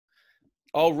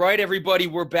All right, everybody,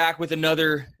 we're back with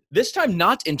another, this time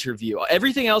not interview.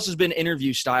 Everything else has been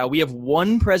interview style. We have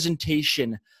one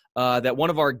presentation that one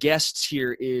of our guests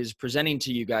here is presenting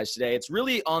to you guys today. It's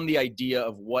really on the idea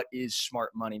of what is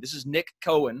smart money. This is Nick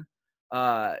Cowan,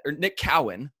 or Nick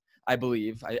Cowan, I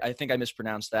believe. I think I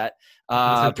mispronounced that.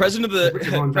 President of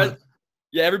the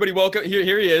yeah, everybody welcome.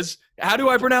 Here he is. How do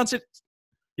I pronounce it?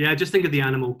 Yeah, just think of the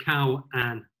animal,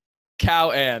 Cowan.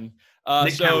 Cowan.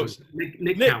 Nick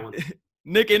Cowan.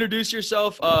 Nick, introduce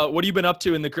yourself. What have you been up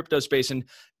to in the crypto space? And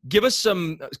give us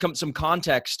some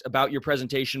context about your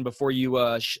presentation before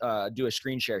you do a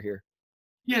screen share here.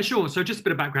 Yeah, sure. So just a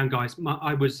bit of background, guys.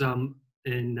 I was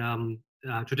in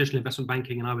traditional investment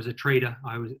banking, and I was a trader.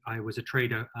 I was a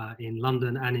trader in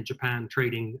London and in Japan,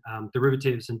 trading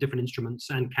derivatives and different instruments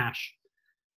and cash.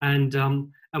 And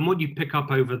what you pick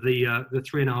up over the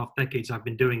 3.5 decades I've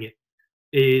been doing it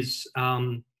is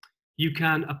you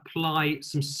can apply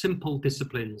some simple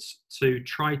disciplines to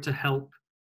try to help,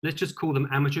 let's just call them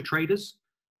amateur traders.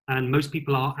 And most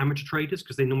people are amateur traders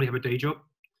because they normally have a day job.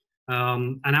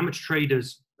 And amateur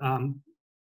traders,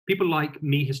 people like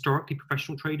me, historically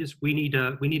professional traders, we need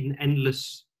an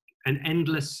endless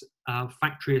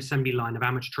factory assembly line of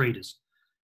amateur traders,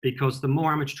 because the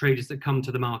more amateur traders that come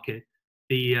to the market,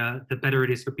 the better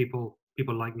it is for people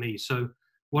like me. So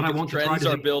what I want to try to trends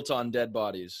are built on dead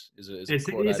bodies it's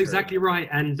exactly right.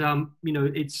 And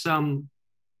it's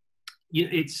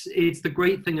the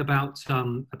great thing about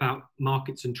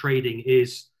markets and trading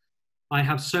is I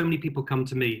have so many people come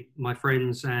to me, my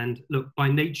friends, and look, by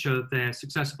nature they're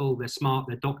successful, they're smart,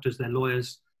 they're doctors, they're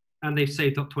lawyers, and they've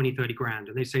saved up 20, 30 grand,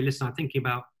 and they say, listen, I'm thinking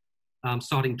about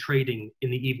starting trading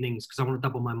in the evenings because I want to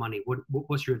double my money.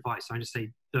 What's your advice? And I just say,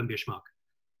 don't be a schmuck.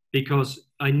 Because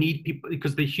I need people,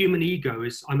 because the human ego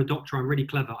is, I'm a doctor, I'm really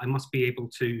clever, I must be able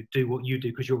to do what you do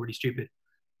because you're really stupid.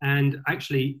 And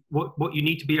actually, what you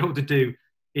need to be able to do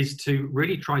is to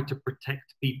really try to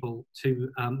protect people to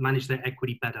manage their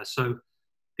equity better. So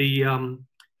the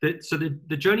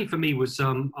journey for me was,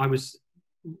 I was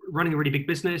running a really big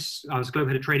business. I was global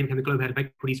head of trading, became the global head of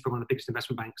equities for one of the biggest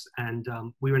investment banks. And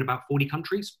we were in about 40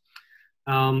 countries.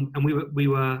 And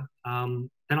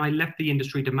then I left the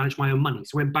industry to manage my own money.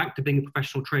 So I went back to being a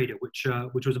professional trader, which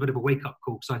was a bit of a wake-up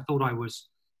call, because I thought I was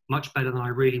much better than I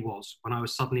really was when I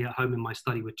was suddenly at home in my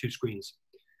study with 2 screens.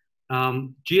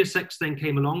 GSX then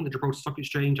came along, the Gibraltar Stock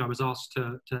Exchange. I was asked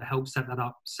to help set that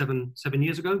up seven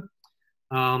years ago.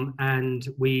 And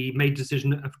we made a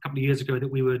decision a couple of years ago that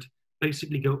we would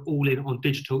basically go all in on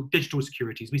digital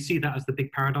securities. We see that as the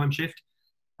big paradigm shift.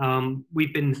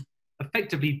 We've been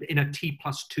effectively in a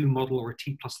T+2 model or a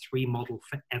T+3 model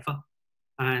forever.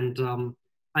 And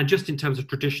just in terms of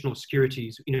traditional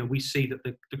securities, we see that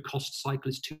the cost cycle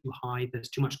is too high. There's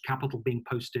too much capital being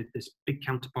posted. There's big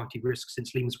counterparty risk.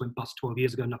 Since Lehman's went bust 12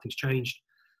 years ago, nothing's changed.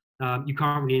 You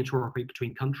can't really interoperate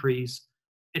between countries,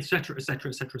 et cetera, et cetera,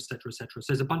 et cetera, et cetera, et cetera.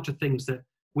 So there's a bunch of things that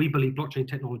we believe blockchain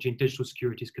technology and digital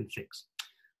securities can fix.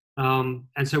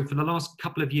 And so for the last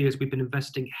couple of years, we've been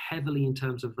investing heavily in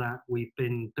terms of that. We've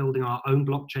been building our own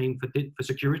blockchain for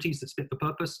securities that's fit for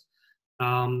purpose.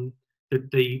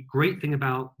 The great thing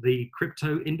about the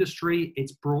crypto industry,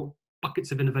 it's brought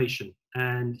buckets of innovation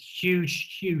and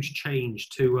huge change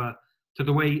to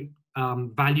the way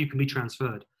value can be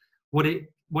transferred. What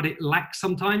it lacks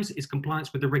sometimes is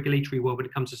compliance with the regulatory world when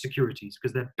it comes to securities,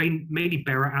 because they're mainly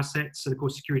bearer assets, and of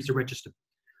course securities are registered.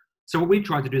 So what we've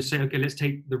tried to do is say, okay, let's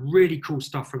take the really cool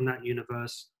stuff from that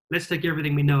universe. Let's take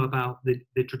everything we know about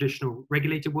the traditional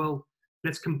regulated world.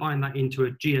 Let's combine that into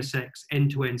a GSX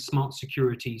end-to-end smart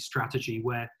security strategy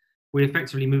where we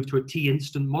effectively move to a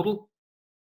T-instant model.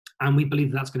 And we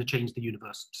believe that's going to change the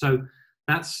universe. So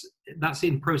that's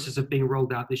in process of being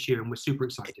rolled out this year, and we're super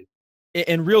excited.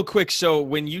 And real quick, so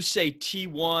when you say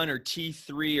T1 or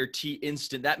T3 or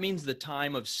T-instant, that means the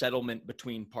time of settlement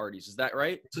between parties. Is that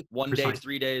right? 1 day,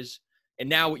 3 days? And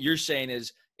now what you're saying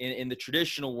is in the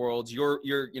traditional worlds, your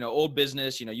old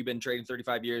business, you've been trading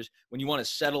 35 years. When you want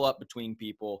to settle up between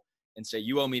people and say,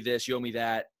 you owe me this, you owe me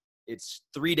that, it's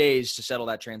 3 days to settle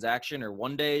that transaction, or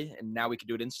 1 day, and now we can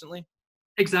do it instantly?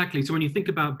 Exactly. So when you think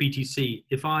about BTC,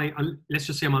 let's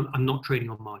just say I'm not trading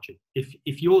on margin.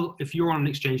 If you're on an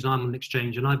exchange and I'm on an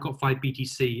exchange and I've got 5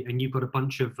 BTC and you've got a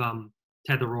bunch of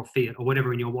Tether or Fiat or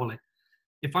whatever in your wallet,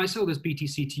 if I sell this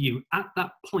BTC to you, at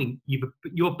that point,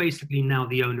 you're basically now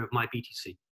the owner of my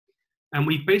BTC. And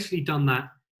we've basically done that.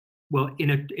 Well, in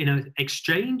an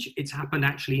exchange, it's happened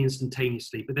actually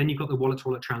instantaneously, but then you've got the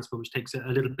wallet-to-wallet transfer, which takes a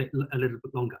little bit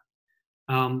longer.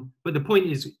 But the point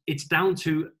is, it's down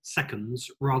to seconds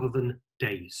rather than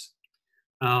days.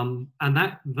 And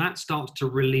that starts to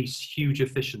release huge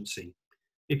efficiency.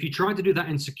 If you try to do that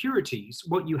in securities,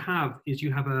 what you have is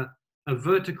you have a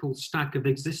vertical stack of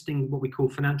existing, what we call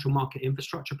financial market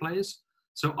infrastructure players.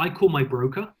 So I call my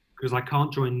broker, because I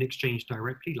can't join an exchange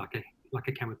directly like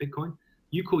I can with Bitcoin.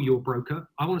 You call your broker.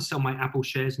 I want to sell my Apple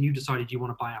shares, and you decided you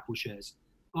want to buy Apple shares.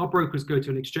 Our brokers go to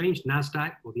an exchange,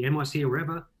 NASDAQ or the NYSE or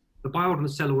wherever. The buy order and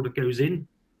the sell order goes in,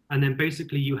 and then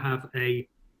basically you have a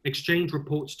exchange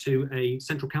reports to a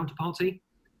central counterparty.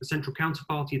 The central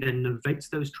counterparty then novates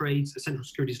those trades. The central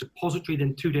securities depository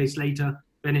then 2 days later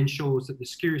then ensures that the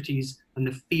securities and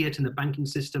the fiat and the banking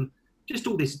system, just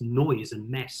all this noise and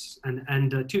mess.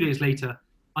 And 2 days later,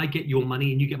 I get your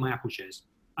money and you get my Apple shares.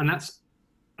 And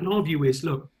our view is,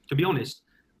 look, to be honest,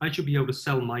 I should be able to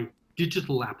sell my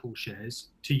digital Apple shares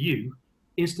to you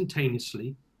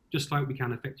instantaneously, just like we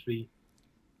can effectively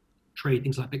trade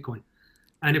things like Bitcoin.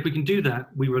 And if we can do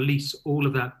that, we release all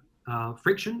of that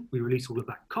friction, we release all of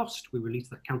that cost, we release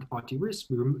that counterparty risk,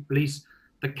 we release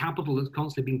the capital that's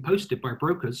constantly being posted by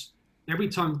brokers. Every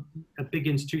time a big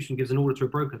institution gives an order to a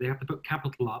broker, they have to put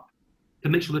capital up to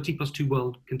make sure the T+2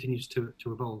 world continues to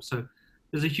evolve. So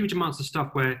there's a huge amounts of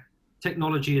stuff where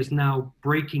technology is now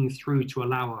breaking through to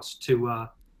allow us to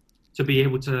be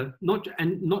able to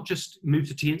not just move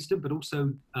to T-Instant, but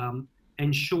also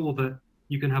ensure that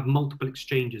you can have multiple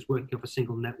exchanges working off a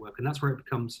single network. And that's where it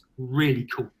becomes really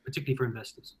cool, particularly for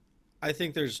investors. I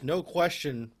think there's no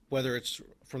question, whether it's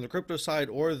from the crypto side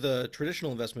or the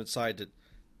traditional investment side, that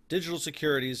digital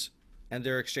securities and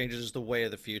their exchanges is the way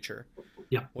of the future.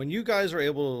 Yeah. When you guys are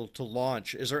able to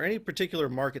launch, is there any particular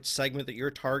market segment that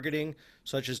you're targeting,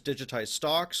 such as digitized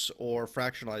stocks or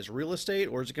fractionalized real estate,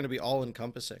 or is it going to be all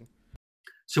encompassing?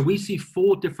 So we see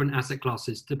 4 different asset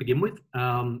classes to begin with,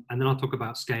 and then I'll talk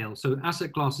about scale. So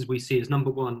asset classes we see as number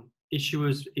 1,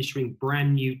 issuers issuing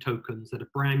brand new tokens that are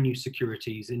brand new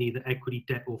securities in either equity,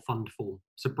 debt, or fund form.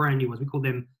 So brand new ones, we call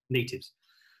them natives.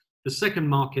 The second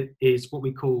market is what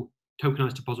we call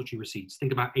tokenized depository receipts.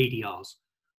 Think about ADRs.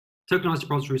 Tokenized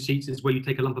depository receipts is where you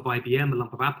take a lump of IBM, a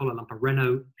lump of Apple, a lump of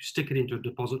Renault, you stick it into a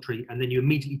depository, and then you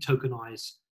immediately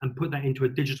tokenize and put that into a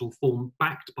digital form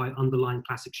backed by underlying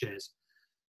classic shares.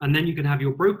 And then you can have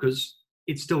your brokers.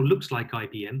 It still looks like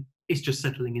IBM. It's just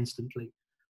settling instantly.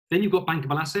 Then you've got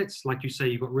bankable assets. Like you say,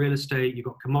 you've got real estate, you've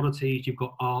got commodities, you've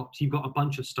got art, you've got a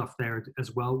bunch of stuff there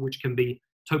as well, which can be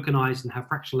tokenized and have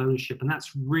fractional ownership. And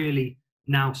that's really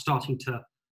now starting to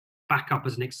back up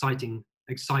as an exciting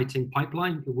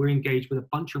pipeline. We're engaged with a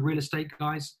bunch of real estate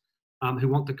guys who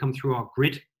want to come through our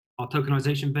grid, our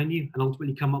tokenization venue, and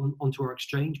ultimately come onto our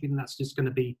exchange. We think that's just going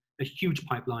to be a huge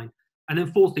pipeline. And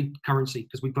then fourthly, currency,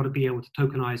 because we've got to be able to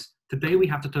tokenize. Today we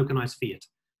have to tokenize fiat,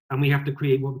 and we have to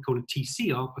create what we call a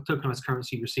TCR, a tokenized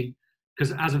currency receipt,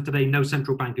 because as of today, no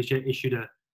central bank has yet issued a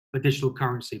digital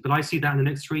currency. But I see that in the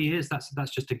next 3 years, that's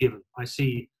just a given. I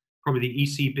see probably the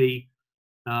ECB,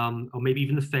 or maybe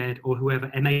even the Fed, or whoever,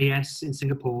 MAS in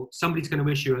Singapore, somebody's going to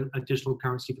issue a digital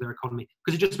currency for their economy,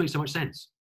 because it just makes so much sense.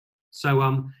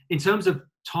 So in terms of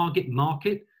target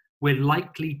market, we're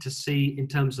likely to see, in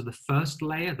terms of the first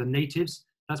layer, the natives,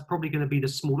 that's probably going to be the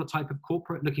smaller type of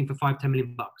corporate looking for $5-10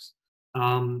 million.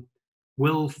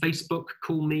 Will Facebook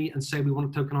call me and say we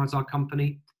want to tokenize our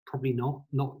company? Probably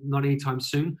not anytime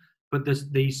soon. But there's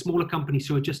the smaller companies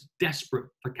who are just desperate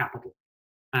for capital.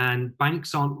 And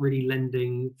banks aren't really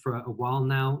lending for a while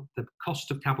now. The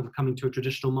cost of capital coming to a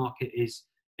traditional market is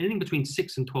anything between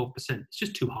 6 and 12%. It's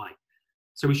just too high.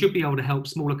 So we should be able to help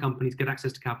smaller companies get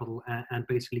access to capital and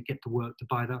basically get to work to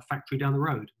buy that factory down the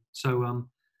road. So,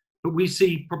 but we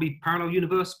see probably parallel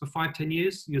universe for 5-10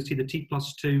 years. You'll see the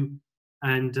T+2,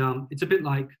 and it's a bit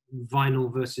like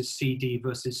vinyl versus CD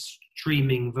versus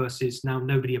streaming versus now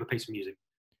nobody ever pays for music.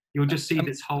 You'll just see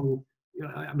this whole.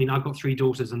 I mean, I've got 3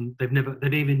 daughters, and they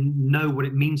don't even know what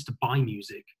it means to buy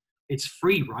music. It's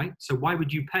free, right? So why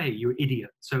would you pay? You're an idiot.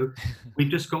 So we've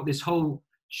just got this whole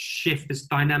shift, this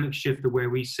dynamic shift of where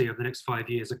we see over the next 5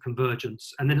 years a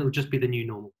convergence, and then it'll just be the new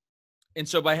normal. And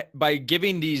so by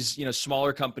giving these,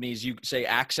 smaller companies, you say,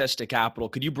 access to capital,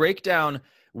 could you break down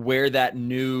where that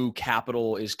new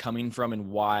capital is coming from and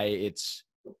why it's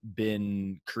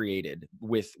been created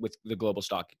with the global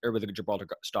stock, or with the Gibraltar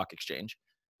Stock Exchange?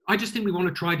 I just think we want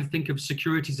to try to think of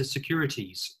securities as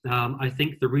securities. I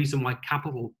think the reason why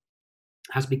capital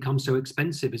has become so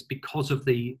expensive is because of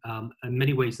the, in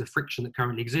many ways, the friction that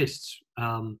currently exists.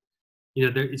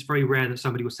 It's very rare that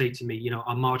somebody will say to me,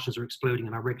 our margins are exploding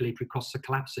and our regulatory costs are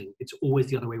collapsing. It's always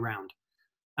the other way around.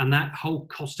 And that whole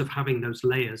cost of having those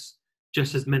layers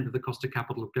just has meant that the cost of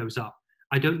capital goes up.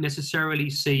 I don't necessarily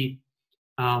see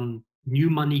new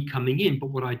money coming in,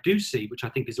 but what I do see, which I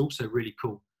think is also really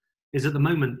cool, is at the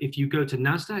moment, if you go to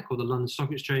NASDAQ or the London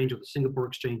Stock Exchange or the Singapore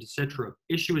Exchange, etc.,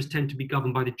 issuers tend to be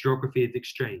governed by the geography of the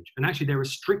exchange. And actually, they're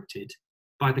restricted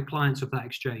by the clients of that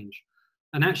exchange.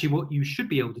 And actually, what you should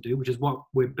be able to do, which is what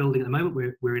we're building at the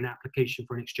moment, we're in application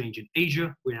for an exchange in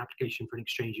Asia, we're in application for an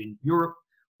exchange in Europe.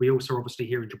 We also obviously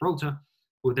here in Gibraltar.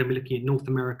 We'll then be looking at North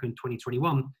America in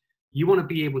 2021. You want to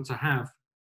be able to have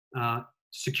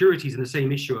securities in the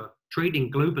same issuer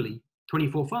trading globally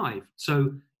 24/5.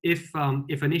 So if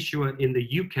an issuer in the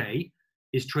UK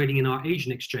is trading in our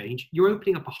Asian exchange, you're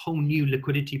opening up a whole new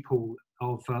liquidity pool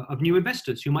of new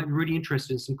investors who might be really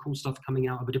interested in some cool stuff coming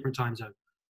out of a different time zone,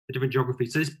 a different geography.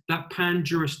 So that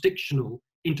pan-jurisdictional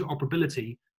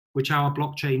interoperability, which our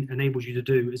blockchain enables you to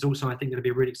do, is also, I think, going to be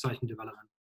a really exciting development.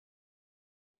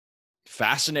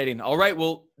 Fascinating. All right.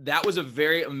 Well, that was a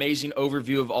very amazing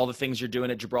overview of all the things you're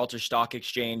doing at Gibraltar Stock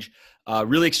Exchange.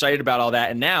 Really excited about all that.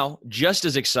 And now just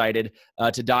as excited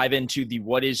to dive into the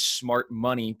What is Smart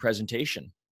Money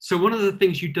presentation. So one of the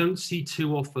things you don't see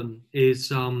too often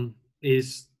is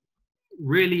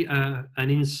really an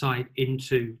insight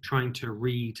into trying to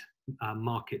read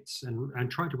markets and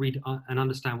trying to read and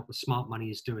understand what the smart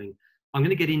money is doing. I'm going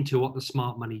to get into what the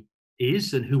smart money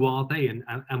is and who are they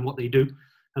and what they do,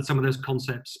 and some of those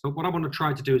concepts. But what I want to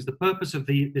try to do is the purpose of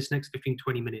this next 15,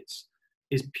 20 minutes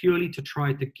is purely to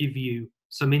try to give you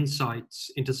some insights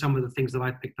into some of the things that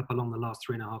I picked up along the last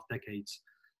 3.5 decades.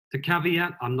 To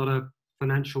caveat, I'm not a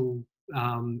financial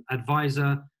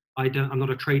advisor. I'm not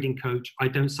a trading coach. I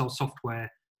don't sell software.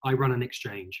 I run an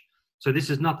exchange. So this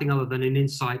is nothing other than an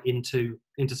insight into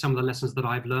some of the lessons that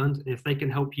I've learned. If they can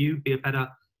help you be a better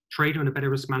trader and a better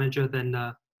risk manager, then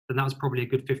that was probably a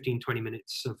good 15, 20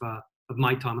 minutes of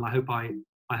my time, and I hope I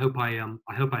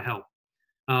help.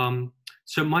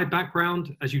 So my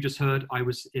background, as you just heard, I've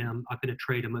been a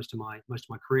trader most of my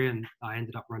career, and I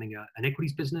ended up running an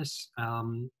equities business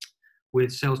with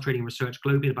sales, trading, and research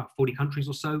globally in about 40 countries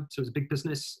or so. So it was a big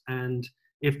business, and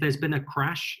if there's been a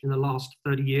crash in the last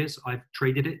 30 years, I've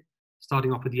traded it,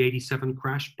 starting off with the '87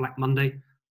 crash, Black Monday,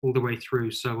 all the way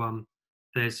through. So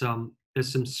there's some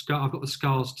I've got the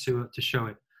scars to show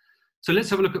it. So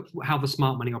let's have a look at how the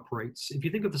smart money operates. If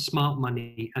you think of the smart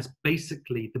money as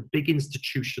basically the big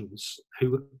institutions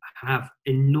who have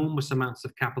enormous amounts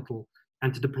of capital,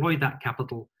 and to deploy that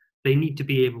capital, they need to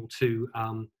be able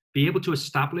to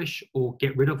establish or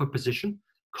get rid of a position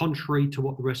contrary to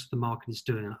what the rest of the market is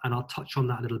doing. And I'll touch on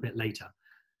that a little bit later.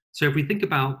 So if we think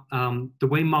about the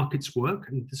way markets work,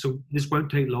 and so this won't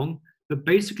take long, but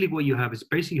basically what you have is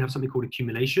you have something called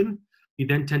accumulation. You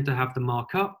then tend to have the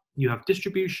markup, you have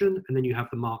distribution, and then you have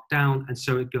the markdown, and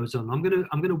so it goes on. I'm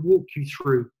gonna walk you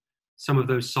through some of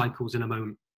those cycles in a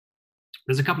moment.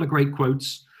 There's a couple of great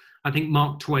quotes. I think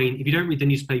Mark Twain, if you don't read the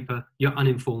newspaper, you're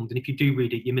uninformed, and if you do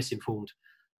read it, you're misinformed.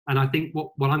 And I think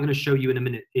what I'm going to show you in a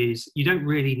minute is you don't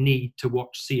really need to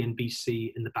watch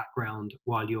CNBC in the background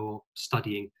while you're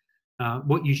studying.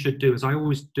 What you should do is I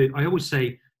always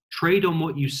say, trade on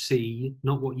what you see,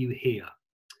 not what you hear.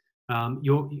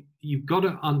 You've got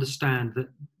to understand that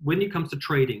when it comes to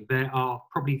trading, there are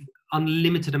probably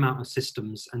unlimited amount of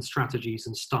systems and strategies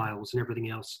and styles and everything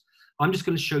else. I'm just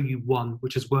going to show you one,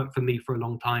 which has worked for me for a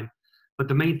long time. But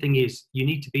the main thing is you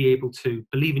need to be able to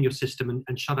believe in your system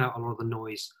and shut out a lot of the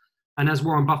noise. And as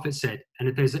Warren Buffett said, and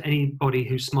if there's anybody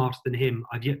who's smarter than him,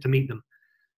 I've yet to meet them.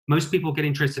 Most people get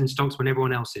interested in stocks when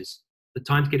everyone else is. The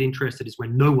time to get interested is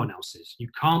when no one else is. You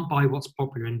can't buy what's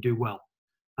popular and do well.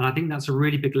 And I think that's a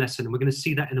really big lesson. And we're going to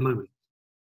see that in a moment.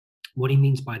 What he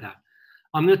means by that.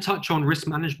 I'm going to touch on risk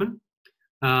management.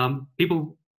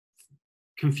 People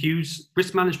confuse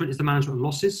risk management is the management of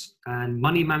losses, and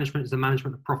money management is the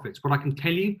management of profits. What I can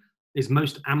tell you is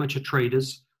most amateur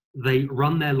traders, they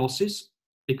run their losses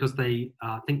because they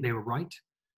think they were right,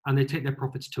 and they take their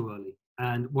profits too early.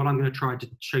 And what I'm going to try to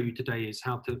show you today is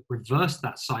how to reverse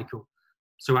that cycle.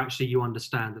 So actually you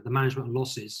understand that the management of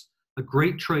losses, a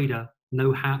great trader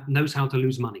knows how to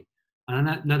lose money. And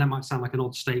I know that might sound like an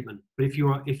odd statement, but if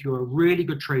you're a really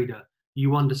good trader,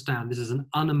 you understand this is an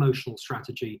unemotional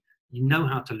strategy. You know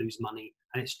how to lose money,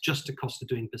 and it's just a cost of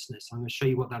doing business. I'm going to show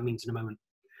you what that means in a moment.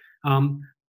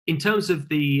 In terms of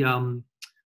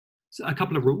a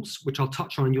couple of rules, which I'll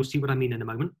touch on, and you'll see what I mean in a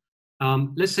moment.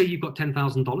 Let's say you've got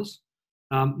 $10,000.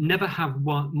 Never have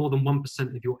more than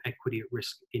 1% of your equity at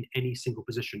risk in any single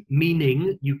position,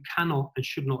 meaning you cannot and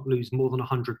should not lose more than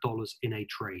 $100 in a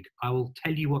trade. I will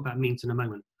tell you what that means in a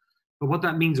moment. But what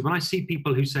that means, when I see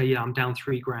people who say, yeah, I'm down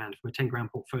 $3 grand from a 10 grand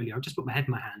portfolio, I just put my head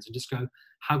in my hands and just go,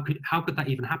 how could that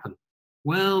even happen?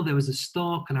 Well, there was a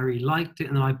stock and I really liked it,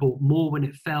 and then I bought more when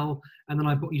it fell, and then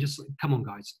I bought. You just, come on,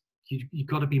 guys, you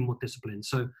got to be more disciplined.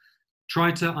 So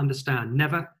try to understand.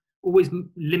 Never always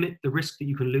limit the risk that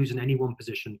you can lose in any one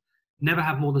position. Never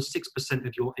have more than 6%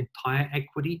 of your entire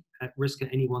equity at risk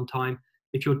at any one time.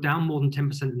 If you're down more than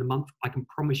 10% in a month, I can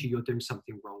promise you you're doing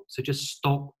something wrong. So just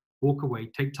stop, walk away,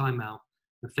 take time out,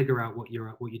 and figure out what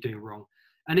you're doing wrong.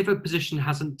 And if a position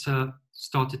hasn't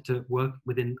started to work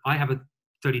within, I have a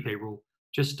 30-day rule.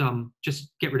 Just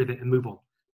get rid of it and move on.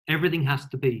 Everything has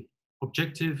to be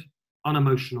objective,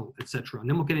 unemotional, etc. And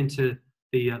then we'll get into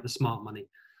the smart money.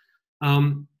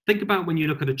 Think about when you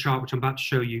look at a chart, which I'm about to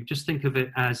show you. Just think of it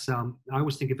as I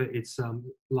always think of it. It's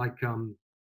like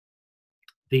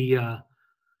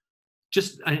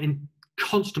in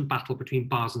constant battle between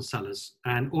buyers and sellers,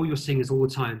 and all you're seeing is all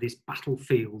the time this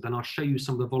battlefield. And I'll show you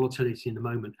some of the volatility in a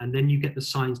moment, and then you get the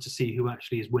signs to see who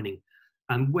actually is winning.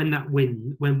 And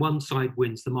when one side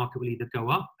wins, the market will either go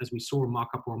up, as we saw, a mark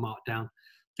up or a mark down.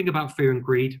 Think about fear and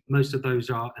greed. Most of those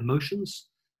are emotions,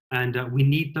 and we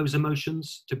need those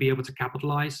emotions to be able to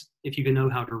capitalize if you can know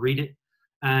how to read it.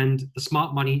 And the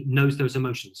smart money knows those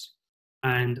emotions.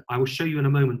 And I will show you in a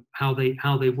moment how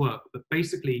they work. But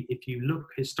basically, if you look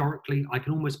historically, I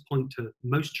can almost point to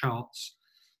most charts,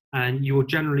 and you will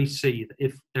generally see that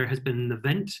if there has been an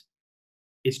event,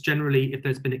 it's generally if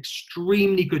there's been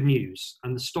extremely good news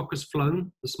and the stock has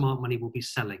flown, the smart money will be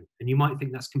selling. And you might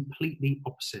think that's completely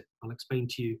opposite. I'll explain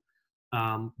to you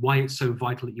why it's so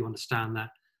vital that you understand that.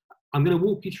 I'm going to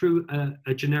walk you through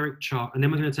a generic chart, and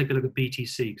then we're going to take a look at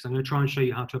BTC, because I'm going to try and show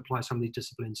you how to apply some of these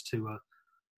disciplines to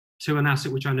an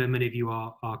asset which I know many of you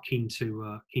are keen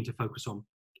to focus on.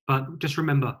 But just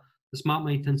remember, the smart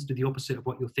money tends to do the opposite of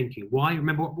what you're thinking. Why?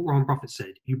 Remember what Warren Buffett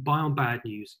said: you buy on bad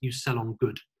news, you sell on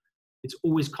good. It's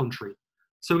always contrary.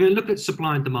 So we're going to look at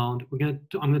supply and demand.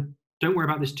 Don't worry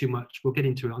about this too much. We'll get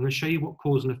into it. I'm going to show you what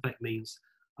cause and effect means,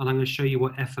 and I'm going to show you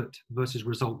what effort versus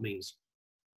result means.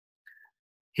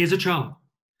 Here's a chart.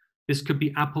 This could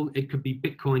be Apple, it could be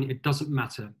Bitcoin, it doesn't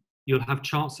matter. You'll have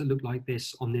charts that look like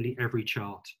this on nearly every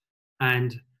chart.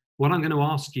 And what I'm going to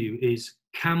ask you is,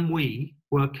 can we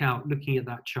work out, looking at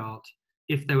that chart,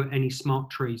 if there were any smart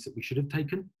trades that we should have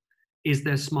taken? Is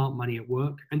there smart money at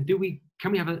work? And can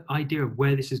we have an idea of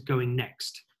where this is going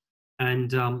next?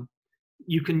 And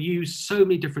you can use so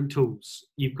many different tools.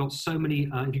 You've got so many,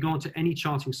 if you go onto any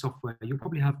charting software, you'll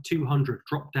probably have 200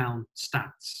 drop-down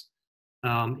stats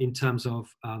in terms of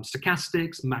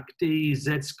stochastics, MACD,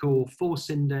 Z-score,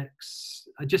 force index,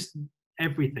 just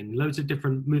everything, loads of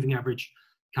different moving average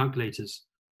calculators.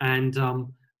 And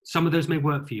some of those may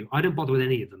work for you. I don't bother with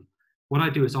any of them. What I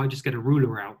do is I just get a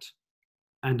ruler out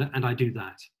and I do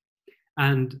that.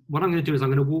 And what I'm going to do is I'm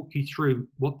going to walk you through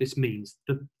what this means.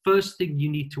 The first thing you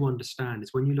need to understand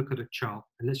is when you look at a chart,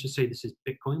 and let's just say this is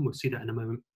Bitcoin, we'll see that in a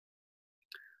moment.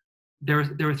 There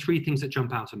are three things that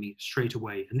jump out at me straight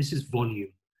away, and this is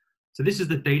volume. So this is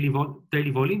the daily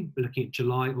volume. We're looking at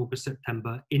July, August,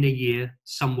 September, in a year,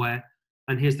 somewhere,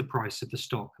 and here's the price of the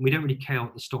stock. And we don't really care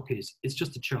what the stock is. It's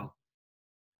just a chart.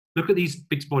 Look at these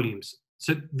big volumes.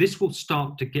 So this will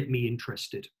start to get me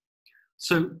interested.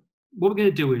 So what we're going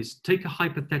to do is take a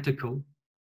hypothetical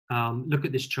look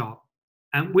at this chart,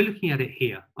 and we're looking at it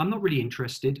here. I'm not really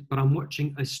interested, but I'm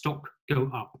watching a stock go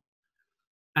up.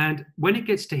 And when it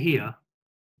gets to here,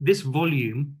 this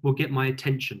volume will get my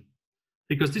attention,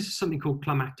 because this is something called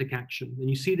climactic action. And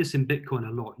you see this in Bitcoin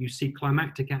a lot. You see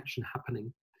climactic action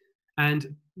happening.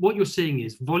 And what you're seeing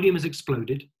is volume has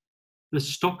exploded, the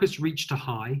stock has reached a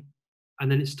high, and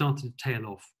then it started to tail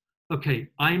off. Okay,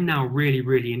 I'm now really,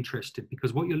 really interested,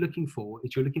 because what you're looking for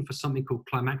is you're looking for something called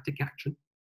climactic action,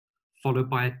 followed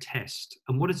by a test.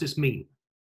 And what does this mean?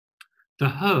 The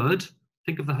herd,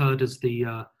 think of the herd as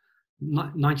the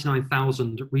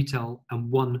 99,000 retail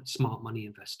and one smart money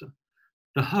investor.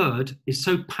 The herd is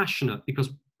so passionate because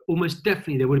almost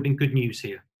definitely there would have been good news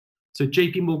here. So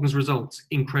JP Morgan's results,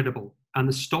 incredible. And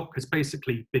the stock has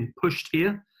basically been pushed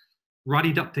here,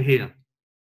 rallied up to here.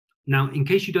 Now, in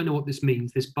case you don't know what this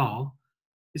means, this bar,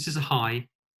 this is a high,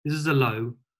 this is a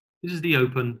low, this is the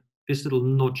open, this little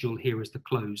nodule here is the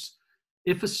close.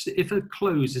 If a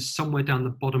close is somewhere down the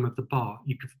bottom of the bar,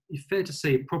 it's fair to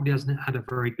say it probably hasn't had a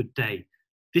very good day.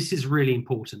 This is really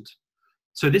important.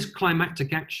 So this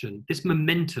climactic action, this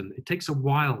momentum, it takes a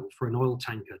while for an oil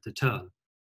tanker to turn.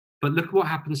 But look at what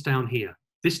happens down here.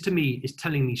 This to me is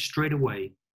telling me straight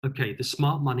away, okay, the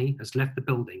smart money has left the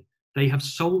building. They have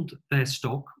sold their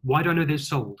stock. Why do I know they've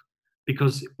sold?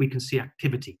 Because we can see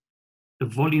activity. The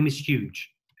volume is huge.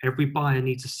 Every buyer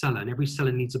needs a seller and every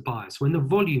seller needs a buyer. So when the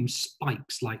volume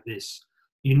spikes like this,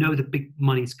 you know the big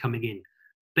money's coming in.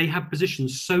 They have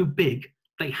positions so big,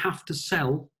 they have to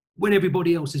sell when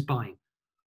everybody else is buying.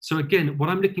 So again, what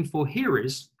I'm looking for here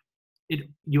is,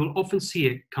 you'll often see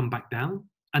it come back down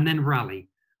and then rally.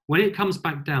 When it comes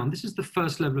back down, this is the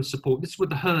first level of support. This is where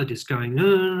the herd is going. No,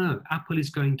 no, no, no. Apple is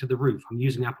going to the roof. I'm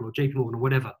using Apple or JP Morgan or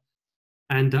whatever.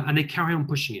 And they carry on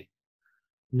pushing it.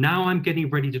 Now I'm getting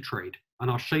ready to trade.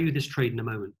 And I'll show you this trade in a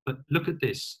moment. But look at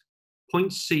this.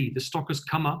 Point C, the stock has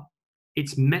come up.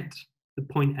 It's met the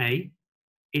point A.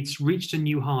 It's reached a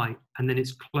new high. And then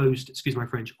it's closed, excuse my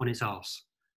French, on its arse.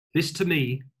 This to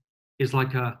me is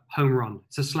like a home run.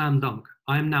 It's a slam dunk.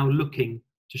 I am now looking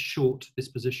to short this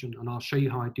position. And I'll show you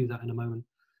how I do that in a moment.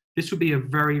 This would be a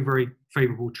very, very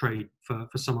favorable trade for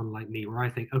someone like me, where I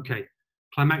think, okay,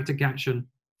 climactic action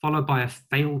followed by a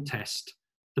failed test.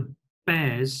 The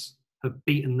bears have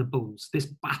beaten the bulls. This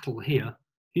battle here,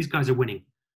 these guys are winning.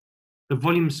 The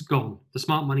volume's gone. The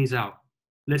smart money's out.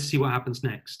 Let's see what happens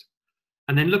next.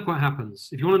 And then look what happens.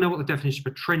 If you want to know what the definition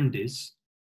of a trend is,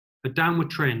 a downward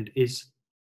trend is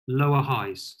lower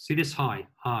highs. See this high,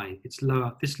 high. It's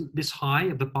lower. This high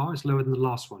of the bar is lower than the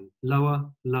last one. Lower,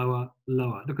 lower,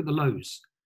 lower. Look at the lows.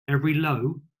 Every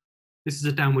low, this is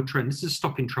a downward trend. This is a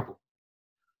stock in trouble.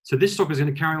 So this stock is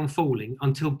going to carry on falling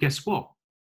until, guess what?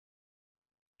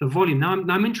 The volume, now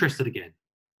I'm interested again.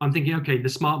 I'm thinking, okay, the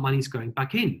smart money's going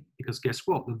back in, because guess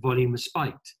what? The volume has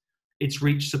spiked. It's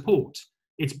reached support.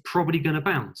 It's probably going to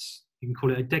bounce. You can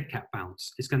call it a dead cat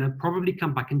bounce. It's going to probably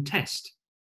come back and test.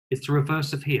 It's the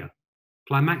reverse of here.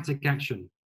 Climactic action,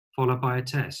 followed by a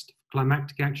test.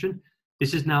 Climactic action,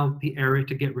 this is now the area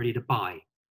to get ready to buy.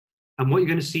 And what you're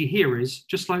going to see here is,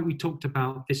 just like we talked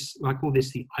about this, I call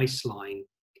this the ice line.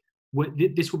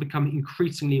 This will become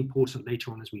increasingly important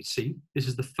later on as we see. This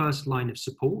is the first line of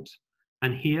support.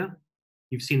 And here,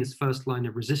 you've seen this first line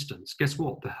of resistance. Guess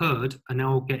what? The herd are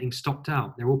now getting stopped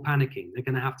out. They're all panicking. They're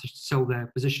going to have to sell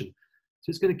their position. So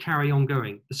it's going to carry on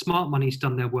going. The smart money's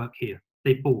done their work here.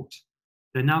 They bought.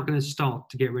 They're now going to start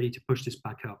to get ready to push this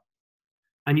back up.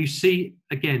 And you see,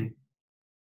 again,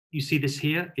 you see this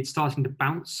here. It's starting to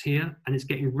bounce here, and it's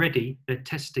getting ready. They're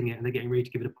testing it, and they're getting ready to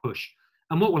give it a push.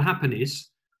 And what will happen is,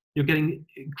 you're getting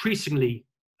increasingly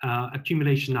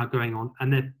accumulation now going on,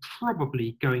 and they're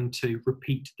probably going to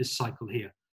repeat this cycle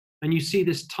here. And you see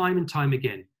this time and time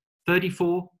again,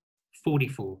 34,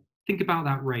 44. Think about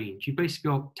that range. You basically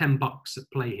got $10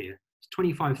 at play here. It's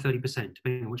 25, 30%,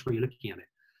 depending on which way you're looking at it.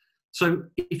 So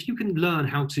if you can learn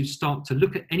how to start to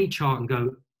look at any chart and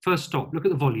go, first stop, look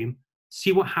at the volume,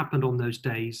 see what happened on those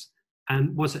days,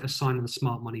 and was it a sign of the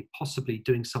smart money possibly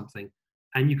doing something?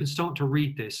 And you can start to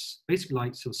read this, basically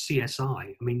like sort of CSI.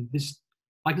 I mean,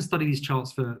 I can study these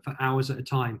charts for hours at a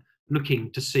time,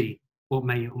 looking to see what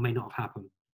may or may not have happened.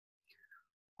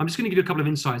 I'm just going to give you a couple of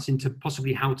insights into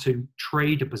possibly how to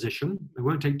trade a position. It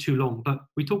won't take too long, but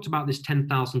we talked about this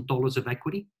 $10,000 of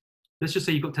equity. Let's just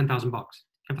say you've got $10,000.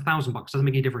 You have $1,000, doesn't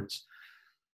make any difference.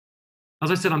 As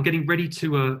I said, I'm getting ready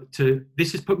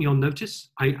this has put me on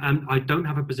notice. I don't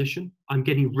have a position. I'm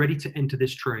getting ready to enter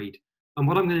this trade. And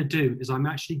what I'm going to do is I'm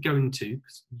actually going to,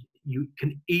 you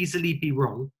can easily be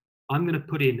wrong, I'm going to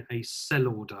put in a sell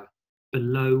order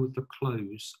below the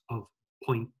close of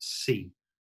point C,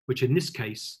 which in this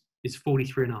case is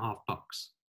 $43.50.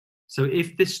 So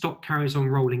if this stock carries on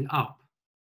rolling up,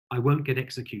 I won't get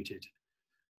executed.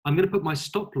 I'm going to put my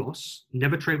stop loss,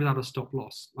 never trade without a stop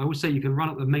loss. I always say you can run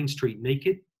up the main street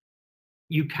naked.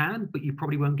 You can, but you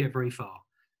probably won't get very far.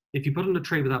 If you put on a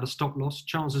trade without a stop loss,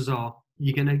 chances are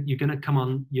you're gonna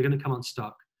come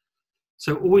unstuck.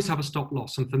 So always have a stop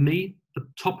loss. And for me, the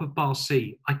top of bar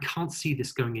C, I can't see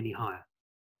this going any higher.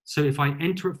 So if I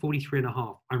enter at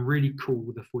 43.5, I'm really cool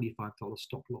with a $45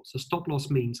 stop loss. So stop loss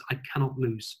means I cannot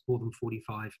lose more than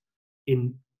 45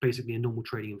 in basically a normal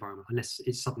trading environment, unless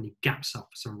it suddenly gaps up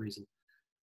for some reason.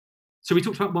 So we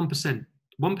talked about 1%.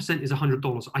 1% is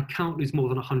 $100. I can't lose more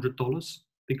than $100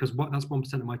 because that's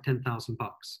 1% of my $10,000.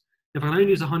 If I can only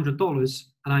lose $100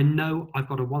 and I know I've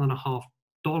got a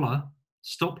 $1.50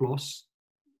 stop loss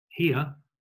here,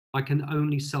 I can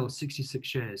only sell 66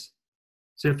 shares.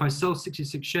 So if I sell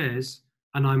 66 shares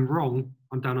and I'm wrong,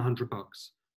 I'm down $100.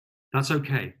 That's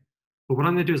okay. But what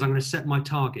I'm going to do is I'm going to set my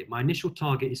target. My initial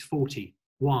target is 40.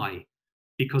 Why?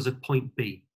 Because of point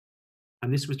B.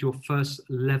 And this was your first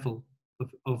level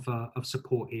of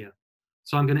support here.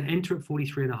 So I'm going to enter at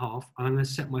 43.5 and I'm going to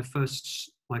set my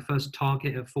first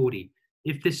target at 40.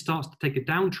 If this starts to take a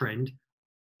downtrend,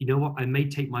 you know what? I may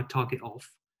take my target off.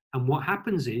 And what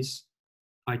happens is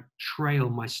I trail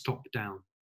my stop down.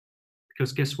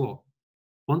 Because guess what?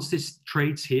 Once this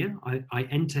trades here, I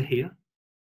enter here.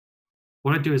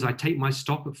 What I do is I take my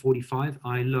stop at 45,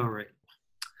 I lower it.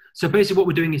 So basically what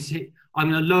we're doing is here, I'm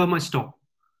going to lower my stop.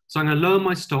 So I'm going to lower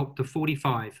my stop to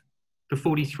 45, to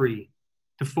 43,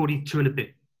 to 42 and a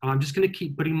bit. And I'm just going to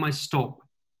keep putting my stop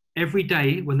Every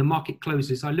day when the market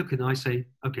closes, I look at it and I say,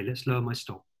 okay, let's lower my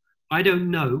stop. I don't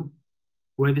know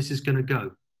where this is going to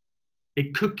go.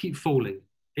 It could keep falling.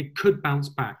 It could bounce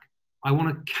back. I want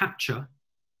to capture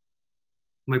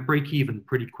my break even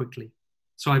pretty quickly.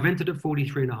 So I've entered at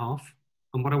 43.5.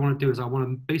 And what I want to do is I want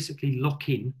to basically lock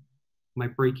in my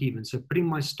break even. So putting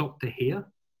my stop to here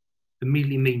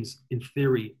immediately means, in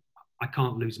theory, I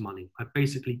can't lose money. I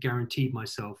basically guaranteed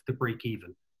myself the break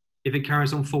even. If it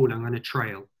carries on falling, I'm going to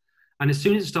trail. And as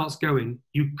soon as it starts going,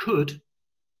 you could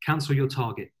cancel your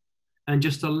target and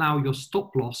just allow your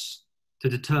stop loss to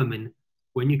determine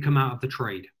when you come out of the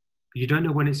trade. You don't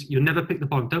know when it's, you'll never pick the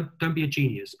bottom. Don't be a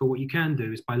genius. But what you can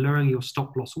do is by lowering your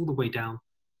stop loss all the way down,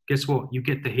 guess what? You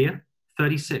get to here,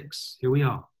 36. Here we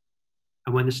are.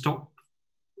 And when the stop,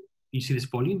 you see this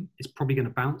volume, it's probably going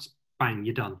to bounce. Bang,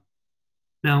 you're done.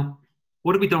 Now,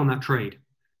 what have we done on that trade?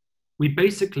 We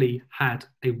basically had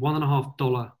a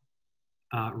 $1.50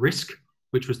 risk,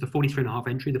 which was the 43.5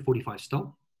 entry, the 45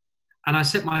 stop. And I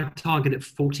set my target at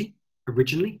 40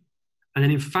 originally. And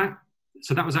then in fact,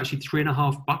 so that was actually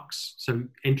 $3.50. So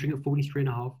entering at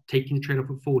 43.5, taking the trade off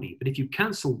at 40. But if you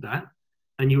canceled that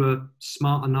and you were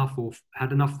smart enough or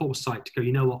had enough foresight to go,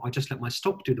 you know what, I just let my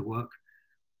stop do the work,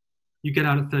 you get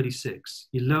out at 36.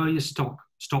 You lower your stop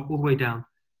all the way down.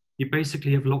 You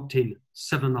basically have locked in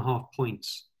 7.5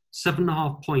 points.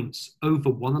 7.5 points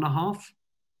over 1.5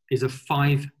 is a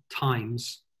 5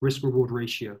 times risk reward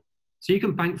ratio. So you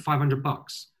can bank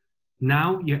 $500.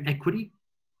 Now your equity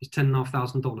is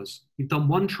 $10,500. You've done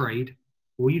one trade.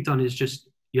 All you've done is just,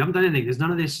 you haven't done anything. There's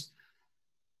none of this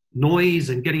noise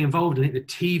and getting involved in it. The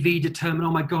TV determine,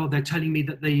 oh my God, they're telling me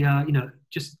that they,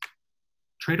 just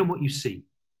trade on what you see.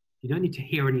 You don't need to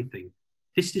hear anything.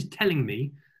 This is telling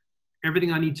me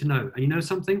everything I need to know. And you know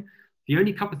something? The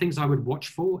only couple of things I would watch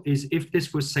for is if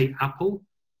this was, say, Apple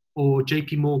or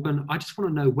JP Morgan, I just want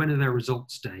to know when are their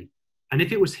results day. And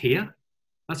if it was here,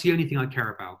 that's the only thing I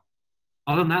care about.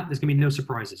 Other than that, there's going to be no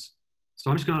surprises.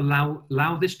 So I'm just going to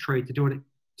allow this trade to do what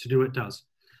it does.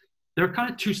 There are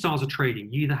kind of two styles of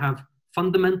trading. You either have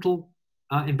fundamental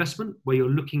investment, where you're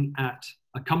looking at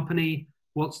a company,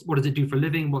 what does it do for a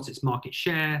living, what's its market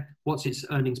share, what's its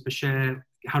earnings per share,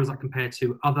 how does that compare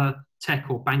to other tech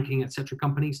or banking, etc.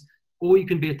 companies, or you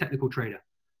can be a technical trader.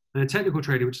 And a technical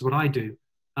trader, which is what I do,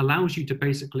 allows you to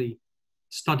basically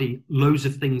study loads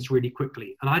of things really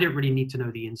quickly. And I don't really need to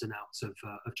know the ins and outs of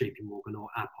JP Morgan or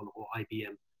Apple or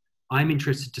IBM. I'm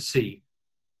interested to see,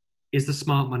 is the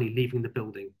smart money leaving the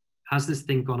building? Has this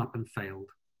thing gone up and failed?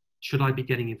 Should I be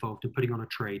getting involved in putting on a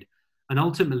trade? And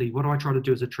ultimately, what do I try to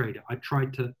do as a trader? I try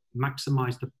to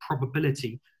maximize the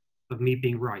probability of me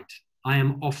being right. I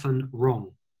am often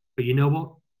wrong. But you know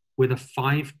what? With a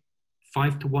 5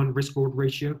 to 1 risk reward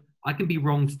ratio, I can be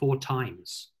wrong 4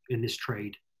 times in this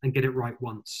trade and get it right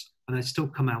once, and I still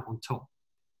come out on top.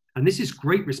 And this is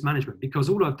great risk management, because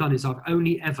all I've done is I've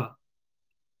only ever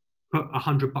put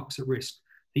 $100 at risk.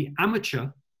 The amateur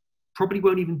probably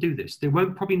won't even do this. They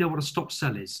won't probably know what a stop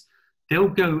sell is. They'll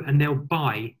go and they'll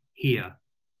buy here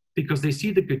because they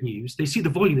see the good news. They see the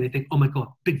volume and they think, oh my God,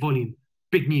 big volume,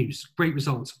 big news, great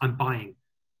results, I'm buying.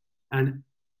 And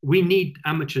we need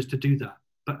amateurs to do that.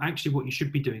 But actually what you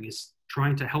should be doing is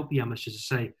trying to help the amateurs to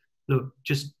say, look,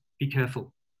 just be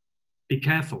careful. Be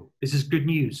careful. This is good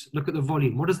news. Look at the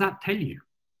volume. What does that tell you?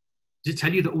 Does it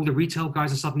tell you that all the retail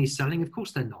guys are suddenly selling? Of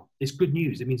course they're not. It's good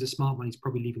news. It means the smart money is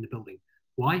probably leaving the building.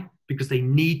 Why? Because they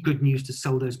need good news to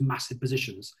sell those massive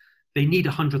positions. They need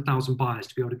 100,000 buyers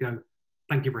to be able to go,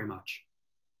 thank you very much.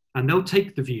 And they'll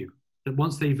take the view that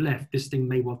once they've left, this thing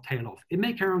may well tail off. It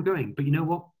may carry on going, but you know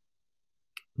what?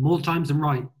 More times than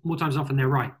often they're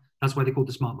right. That's why they call it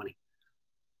the smart money.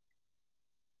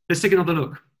 Let's take another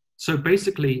look. So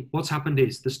basically what's happened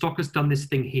is the stock has done this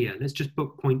thing here. Let's just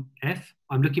book point F.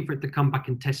 I'm looking for it to come back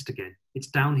and test again. It's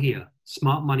down here.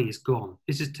 Smart money is gone.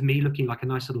 This is to me looking like a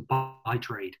nice little buy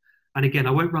trade. And again,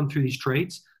 I won't run through these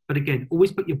trades, but again,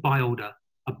 always put your buy order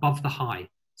above the high.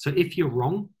 So if you're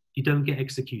wrong, you don't get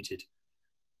executed.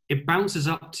 It bounces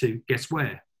up to, guess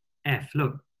where? F,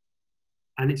 look.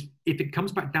 And if it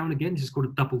comes back down again, this is called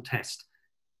a double test.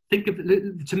 Think of,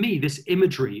 to me, this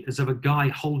imagery as of a guy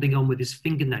holding on with his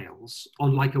fingernails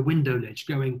on like a window ledge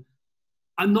going,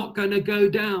 I'm not going to go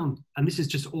down. And this is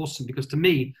just awesome because to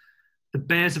me, the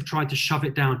bears have tried to shove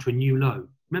it down to a new low.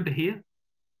 Remember here?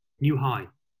 New high,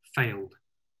 failed.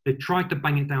 They've tried to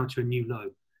bang it down to a new low.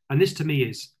 And this to me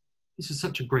is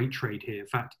such a great trade here. In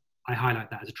fact, I highlight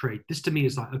that as a trade. This to me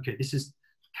is like, okay, this is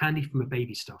candy from a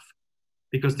baby stuff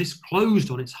because this closed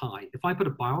on its high. If I put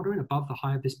a buy order in above the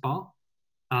high of this bar,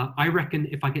 I reckon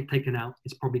if I get taken out,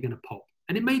 it's probably going to pop.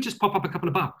 And it may just pop up a couple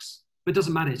of bucks. But it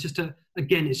doesn't matter. It's just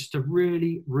again, it's just a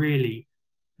really, really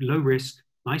low risk,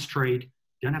 nice trade.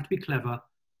 You don't have to be clever.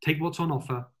 Take what's on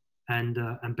offer, and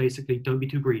basically don't be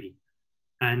too greedy.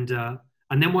 And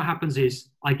then what happens is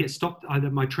I get stopped. Either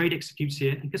my trade executes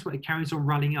here, and guess what? It carries on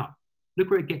rallying up. Look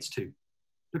where it gets to.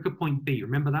 Look at point B.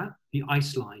 Remember that? The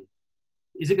ice line.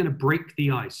 Is it going to break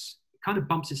the ice? It kind of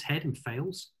bumps its head and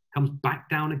fails. Comes back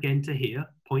down again to here,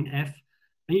 point F.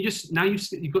 And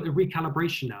you've got the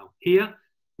recalibration now. Here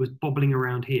was bobbling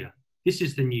around here. This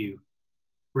is the new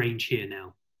range here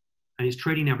now. And it's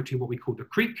trading now between what we call the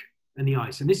creek and the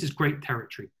ice. And this is great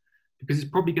territory because it's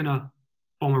probably going to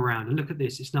bomb around. And look at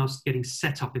this. It's now getting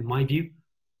set up, in my view,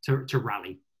 to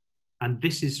rally. And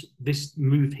this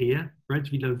move here,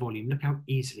 relatively low volume. Look how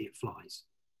easily it flies.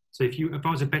 So if I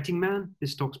was a betting man,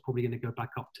 this stock's probably going to go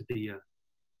back up to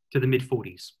the mid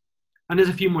 40s. And there's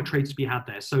a few more trades to be had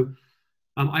there. So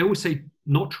I always say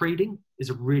not trading is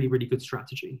a really, really good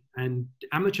strategy. And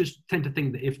amateurs tend to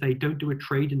think that if they don't do a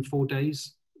trade in 4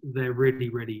 days, they're really,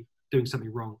 really doing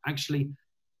something wrong. Actually,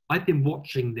 I've been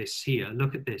watching this here.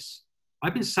 Look at this.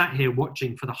 I've been sat here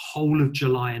watching for the whole of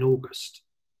July and August,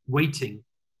 waiting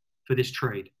for this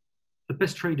trade. The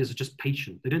best traders are just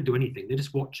patient. They don't do anything. They're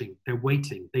just watching. They're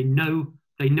waiting. They know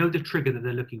the trigger that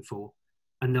they're looking for,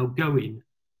 and they'll go in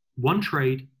one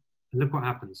trade, and look what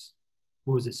happens.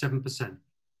 What was it? 7%.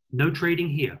 No trading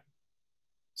here.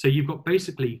 So you've got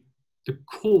basically the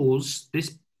cause,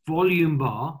 this volume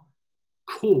bar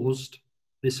caused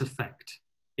this effect.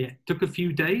 It took a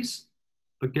few days,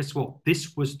 but guess what?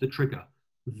 This was the trigger.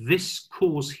 This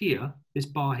cause here, this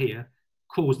bar here,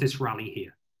 caused this rally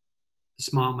here. The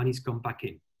smart money's gone back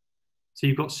in. So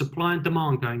you've got supply and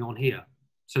demand going on here.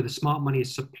 So the smart money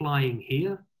is supplying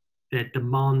here. They're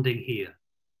demanding here.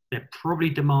 They're probably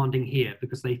demanding here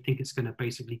because they think it's going to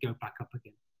basically go back up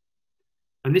again.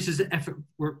 And this is effort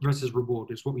versus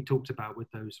reward, is what we talked about with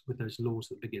those laws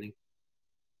at the beginning.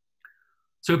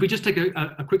 So if we just take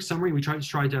a quick summary, we try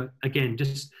to again,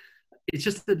 it's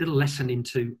just a little lesson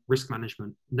into risk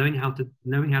management, knowing how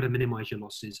to minimize your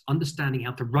losses, understanding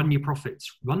how to run your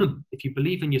profits, run them. If you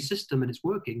believe in your system and it's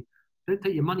working, don't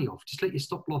take your money off. Just let your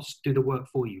stop loss do the work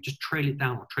for you. Just trail it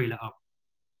down or trail it up.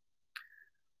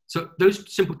 So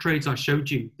those simple trades I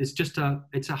showed you, it's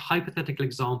a hypothetical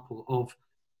example of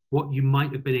what you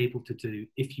might have been able to do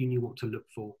if you knew what to look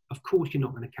for. Of course, you're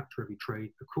not going to capture every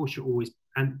trade. Of course, you're always,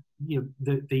 and you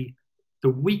know, the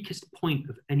weakest point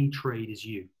of any trade is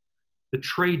you. The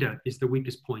trader is the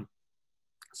weakest point.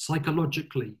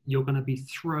 Psychologically, you're going to be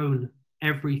thrown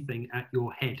everything at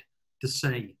your head to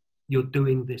say you're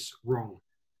doing this wrong.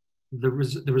 The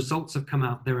results have come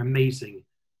out. They're amazing.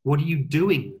 What are you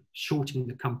doing shorting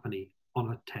the company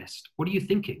on a test? What are you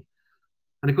thinking?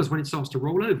 And of course, when it starts to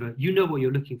roll over, you know what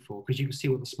you're looking for because you can see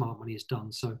what the smart money has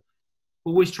done. So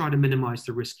always try to minimize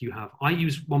the risk you have. I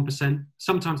use 1%.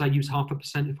 Sometimes I use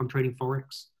 0.5% if I'm trading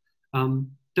Forex.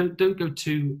 Don't go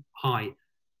too high.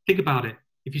 Think about it.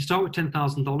 If you start with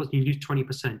 $10,000 and you lose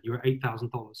 20%, you're at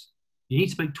 $8,000. You need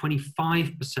to make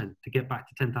 25% to get back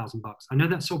to 10,000 bucks. I know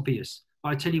that's obvious, but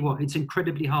I tell you what, it's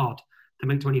incredibly hard to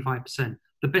make 25%.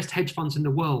 The best hedge funds in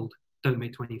the world don't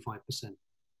make 25%.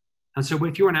 And so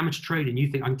if you're an amateur trader and you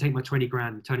think I can take my 20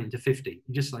 grand and turn it into 50,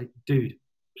 you're just like, dude,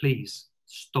 please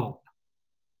stop.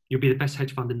 You'll be the best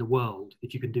hedge fund in the world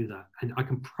if you can do that. And I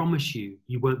can promise you,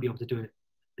 you won't be able to do it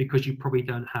because you probably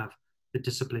don't have the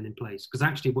discipline in place. Because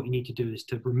actually what you need to do is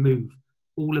to remove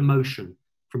all emotion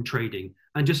from trading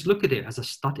and just look at it as a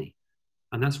study.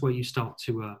 And that's where you start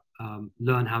to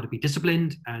learn how to be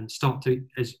disciplined and start to,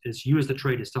 as you as the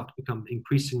trader, start to become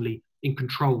increasingly in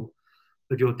control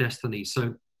of your destiny.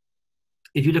 So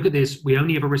if you look at this, we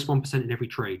only ever risk 1% in every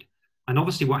trade. And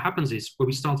obviously what happens is when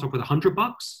we start off with 100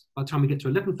 bucks, by the time we get to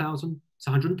 11,000, it's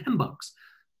 110 bucks.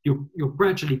 You're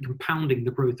gradually compounding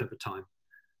the growth over time.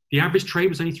 The average trade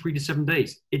was only 3 to 7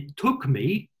 days. It took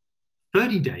me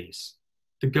 30 days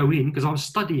to go in because I was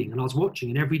studying and I was watching,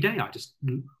 and every day I just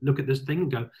look at this thing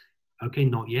and go, okay,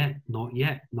 not yet, not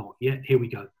yet, not yet. Here we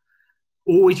go.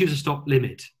 Always use a stop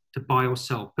limit to buy or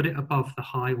sell. Put it above the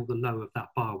high or the low of that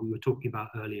bar we were talking about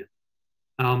earlier.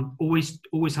 Always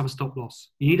have a stop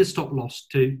loss. You need a stop loss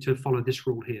to follow this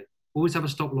rule here. Always have a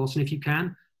stop loss, and if you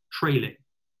can, trail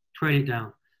it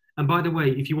down. And by the way,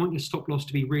 if you want your stop loss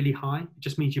to be really high, it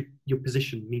just means your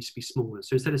position needs to be smaller.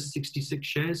 So instead of 66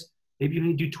 shares, maybe you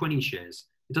only do 20 shares.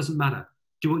 It doesn't matter.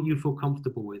 Do what you feel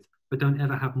comfortable with, but don't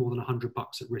ever have more than 100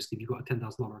 bucks at risk if you've got a $10,000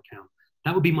 account.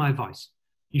 That would be my advice.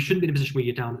 You shouldn't be in a position where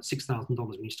you're down at $6,000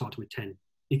 when you start with 10.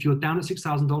 If you're down at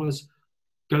 $6,000,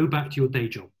 go back to your day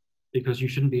job because you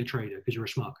shouldn't be a trader because you're a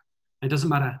schmuck. It doesn't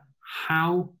matter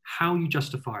how you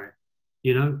justify it.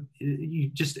 You know, you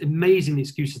just amazing the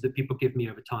excuses that people give me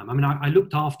over time. I mean, I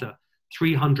looked after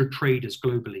 300 traders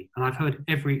globally, and I've heard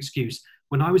every excuse.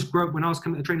 When I was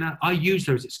coming to training, I used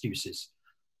those excuses.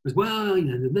 As well, you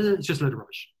know, it's just a load of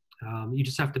rubbish. You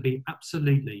just have to be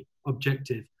absolutely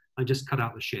objective and just cut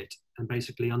out the shit and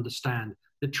basically understand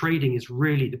that trading is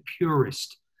really the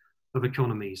purest of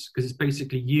economies, because it's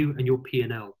basically you and your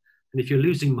P&L. And if you're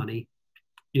losing money,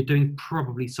 you're doing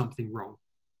probably something wrong.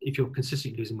 If you're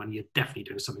consistently losing money, you're definitely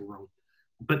doing something wrong.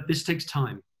 But this takes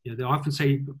time. You know, I often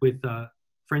say with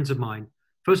friends of mine,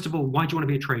 first of all, why do you want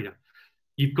to be a trader?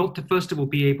 You've got to, first of all,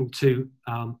 be able to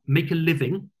make a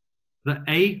living that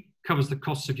A, covers the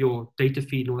costs of your data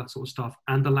feed and all that sort of stuff,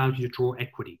 and allows you to draw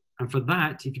equity. And for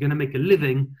that, if you're going to make a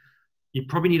living, you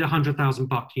probably need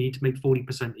 $100,000. You need to make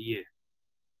 40% a year.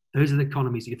 Those are the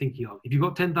economies that you're thinking of. If you've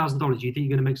got $10,000, you think you're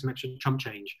going to make some extra chump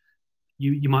change,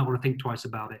 you might want to think twice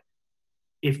about it,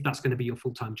 if that's going to be your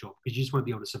full-time job, because you just won't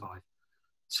be able to survive.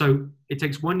 So it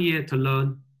takes 1 year to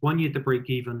learn, 1 year to break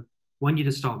even, 1 year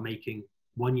to start making,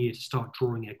 1 year to start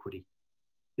drawing equity.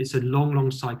 It's a long,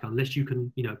 long cycle, unless you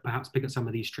can, you know, perhaps pick up some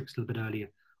of these tricks a little bit earlier.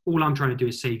 All I'm trying to do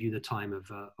is save you the time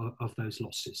of those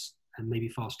losses and maybe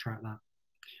fast track that.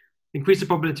 Increase the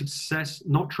probability of success.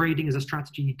 Not trading is a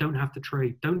strategy. You don't have to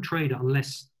trade. Don't trade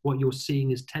unless what you're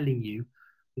seeing is telling you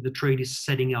that the trade is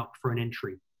setting up for an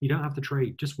entry. You don't have to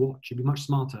trade. Just watch. You'll be much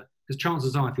smarter, because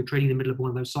chances are, if you're trading in the middle of one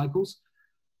of those cycles,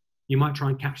 you might try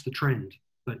and catch the trend,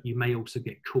 but you may also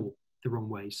get caught the wrong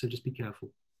way. So just be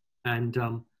careful. And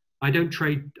I don't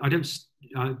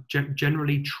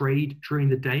generally trade during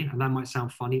the day, and that might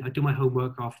sound funny. I do my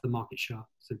homework after the market shut.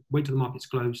 So wait till the market's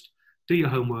closed, do your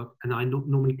homework, and I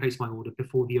normally place my order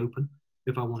before the open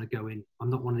if I want to go in. I'm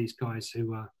not one of these guys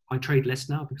who, I trade less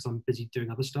now because I'm busy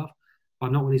doing other stuff, but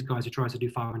I'm not one of these guys who tries to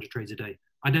do 500 trades a day.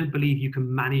 I don't believe you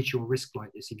can manage your risk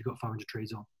like this if you've got 500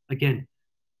 trades on. Again,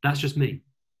 that's just me.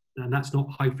 And that's not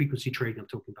high frequency trading I'm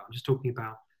talking about. I'm just talking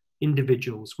about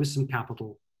individuals with some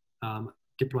capital,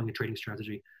 deploying a trading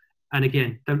strategy. And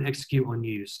again, don't execute on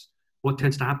news. What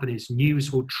tends to happen is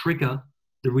news will trigger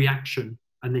the reaction,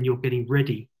 and then you're getting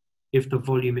ready if the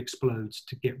volume explodes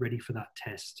to get ready for that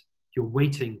test. You're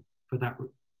waiting for that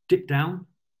dip down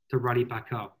to rally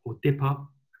back up, or dip up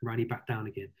and rally back down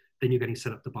again. Then you're getting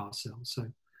set up to bar sell. So,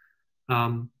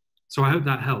 so I hope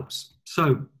that helps.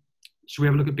 So should we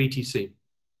have a look at BTC?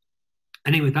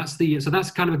 Anyway, that's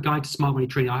kind of a guide to smart money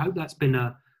trading. I hope that's been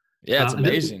yeah, it's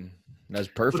amazing. That's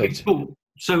perfect. Okay, cool.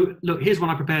 So look, here's one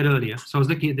I prepared earlier. So I was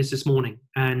looking at this morning,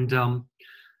 and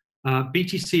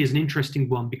BTC is an interesting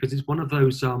one because it's one of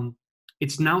those,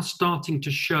 it's now starting to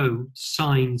show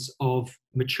signs of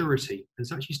maturity.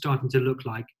 It's actually starting to look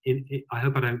like, I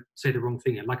hope I don't say the wrong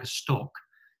thing here, like a stock,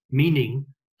 meaning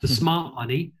the smart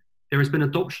money. There has been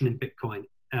adoption in Bitcoin.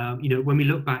 You know, when we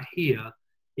look back here,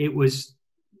 it was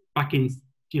back in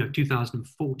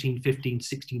 2014, 15,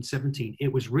 16, 17,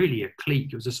 it was really a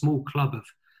clique. It was a small club of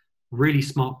really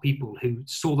smart people who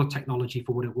saw the technology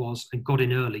for what it was and got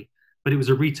in early, but it was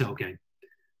a retail game.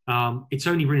 It's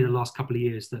only really in the last couple of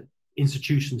years that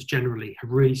institutions generally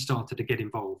have really started to get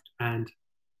involved, and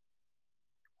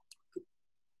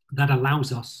that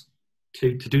allows us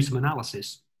to do some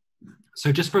analysis.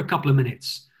 So just for a couple of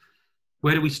minutes,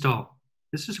 where do we start?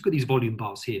 Let's just look at these volume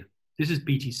bars here. This is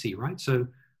BTC, right? So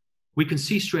we can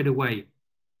see straight away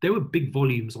there were big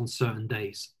volumes on certain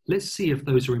days. Let's see if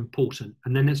those are important.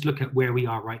 And then let's look at where we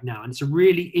are right now. And it's a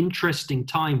really interesting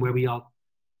time where we are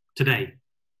today.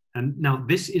 And now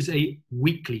this is a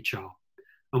weekly chart.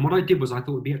 And what I did was I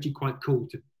thought it would be actually quite cool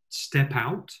to step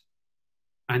out.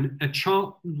 And a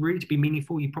chart, really to be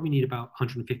meaningful, you probably need about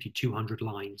 150, 200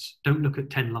 lines. Don't look at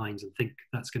 10 lines and think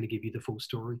that's going to give you the full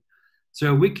story.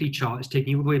 So a weekly chart is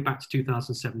taking you all the way back to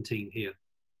 2017 here,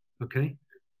 okay?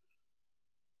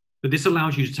 But this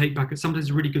allows you to take back, sometimes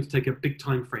it's really good to take a big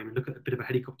time frame and look at a bit of a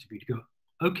helicopter view to go,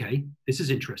 okay, this is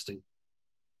interesting.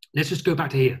 Let's just go back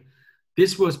to here.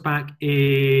 This was back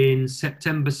in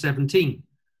September 17,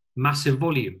 massive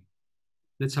volume.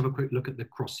 Let's have a quick look at the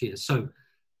cross here. So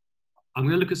I'm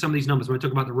going to look at some of these numbers when I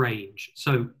talk about the range.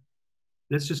 So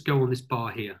let's just go on this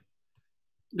bar here.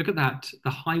 Look at that. The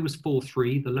high was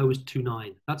 4.3, the low was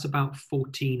 2.9. That's about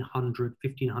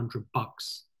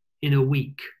 $1,500 in a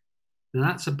week. Now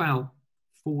that's about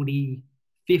 40,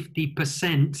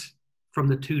 50% from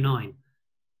the 2.9.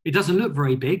 It doesn't look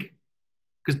very big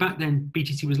because back then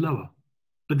BTC was lower,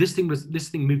 but this thing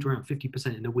moved around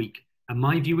 50% in a week. And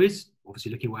my view is,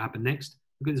 obviously looking at what happened next,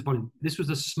 look at this volume. This was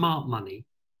a smart money,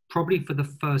 probably for the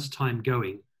first time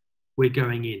we're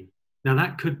going in. Now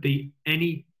that could be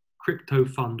any crypto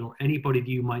fund or anybody that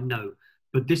you might know,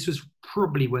 But this was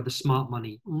probably where the smart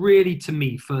money really, to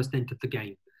me, first entered the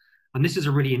game. And this is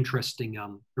a really interesting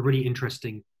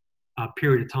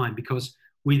period of time, because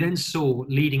we then saw,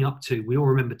 leading up to, we all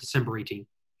remember December 18,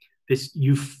 this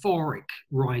euphoric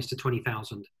rise to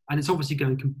 20,000. And it's obviously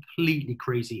going completely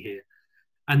crazy here.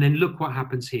 And then look what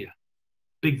happens here.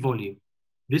 Big volume.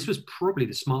 This was probably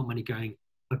the smart money going,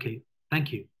 okay,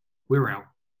 thank you. We're out.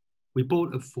 We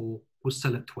bought at 4, we'll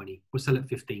sell at 20, we'll sell at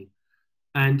 15.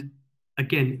 And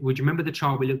again, would you remember the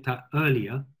chart we looked at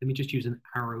earlier? Let me just use an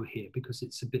arrow here because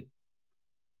it's a bit,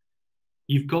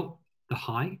 you've got the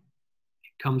high,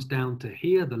 it comes down to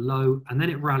here, the low, and then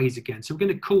it rallies again. So we're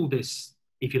going to call this,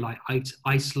 if you like,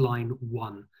 ice line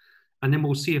 1. And then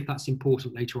we'll see if that's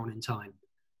important later on in time.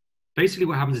 Basically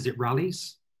what happens is it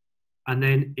rallies, and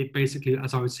then it basically,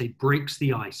 as I would say, breaks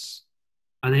the ice.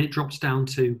 And then it drops down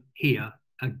to here,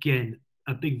 again,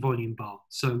 a big volume bar.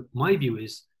 So my view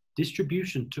is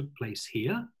distribution took place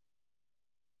here.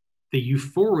 The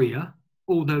euphoria,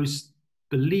 all those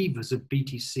believers of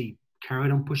BTC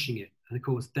carried on pushing it. And of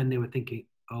course, then they were thinking,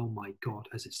 oh my God,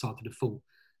 as it started to fall,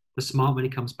 the smart money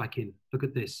comes back in. Look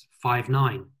at this,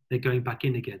 5-9, they're going back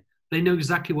in again. They know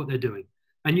exactly what they're doing.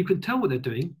 And you can tell what they're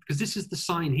doing because this is the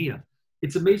sign here.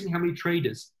 It's amazing how many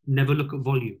traders never look at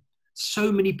volume.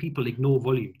 So many people ignore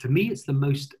volume. To me, it's the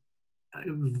most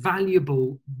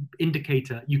valuable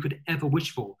indicator you could ever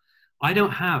wish for. I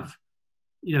don't have,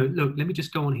 look, let me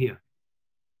just go on here.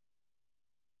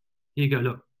 Here you go,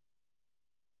 look.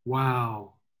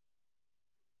 Wow.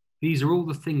 These are all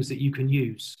the things that you can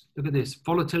use. Look at this,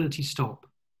 volatility stop.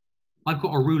 I've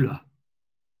got a ruler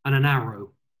and an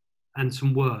arrow and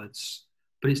some words,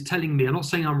 but it's telling me, I'm not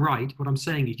saying I'm right, what I'm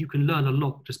saying is you can learn a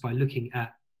lot just by looking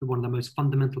at one of the most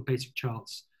fundamental basic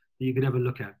charts that you could ever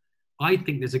look at. I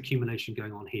think there's accumulation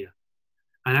going on here.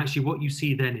 And actually what you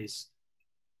see then is,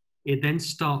 it then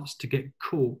starts to get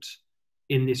caught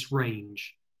in this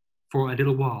range for a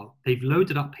little while. They've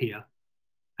loaded up here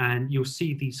and you'll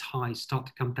see these highs start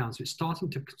to come down. So it's starting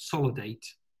to consolidate,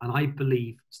 and I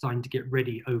believe starting to get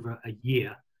ready over a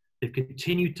year. They've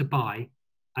continued to buy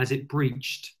as it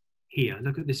breached here.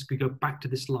 Look at this, we go back to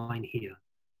this line here.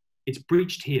 It's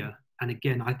breached here. And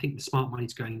again, I think the smart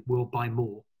money's going, we'll buy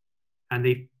more. And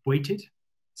they've waited.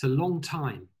 It's a long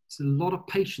time. It's a lot of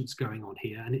patience going on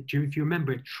here. And if you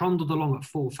remember, it trundled along at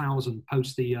 4,000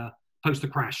 post the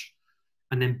crash.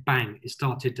 And then bang, it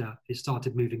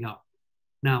started moving up.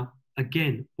 Now,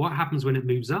 again, what happens when it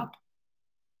moves up?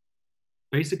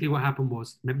 Basically what happened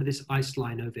was, remember this ice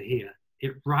line over here?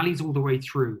 It rallies all the way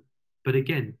through. But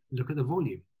again, look at the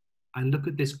volume. And look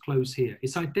at this close here.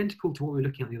 It's identical to what we're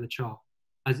looking at the other chart.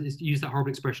 As it's used that horrible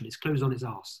expression, it's closed on its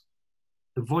ass.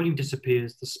 The volume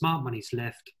disappears, the smart money's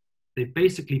left. They've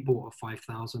basically bought at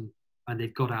 5,000 and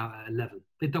they've got out at 11.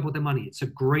 They doubled their money. It's a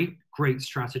great, great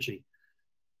strategy.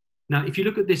 Now, if you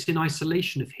look at this in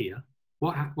isolation of here,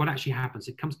 what actually happens?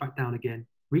 It comes back down again,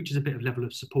 reaches a bit of level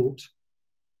of support,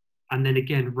 and then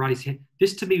again rallies here.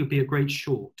 This to me would be a great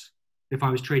short if I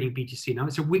was trading BTC. Now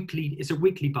it's a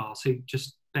weekly bar, so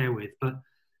just bear with, but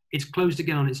it's closed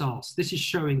again on its arse. This is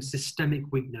showing systemic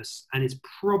weakness, and it's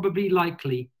probably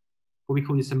likely, what we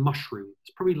call this a mushroom.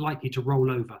 It's probably likely to roll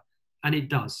over, and it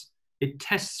does. It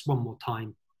tests one more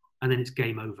time, and then it's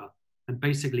game over. And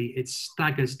basically it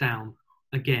staggers down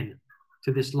again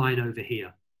to this line over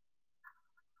here.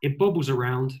 It bobbles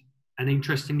around, and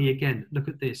interestingly again, look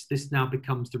at this. This now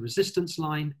becomes the resistance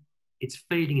line. It's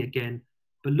fading again,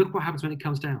 but look what happens when it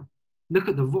comes down. Look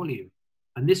at the volume.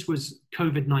 And this was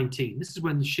COVID-19. This is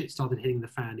when the shit started hitting the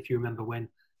fan, if you remember, when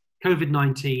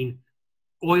COVID-19,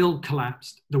 oil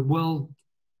collapsed, the world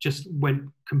just went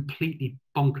completely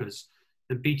bonkers,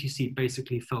 and BTC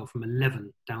basically fell from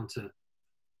 11 down to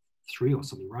 3 or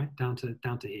something, right? Down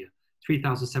to here,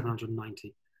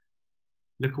 3,790.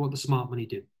 Look at what the smart money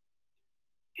did.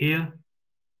 Here,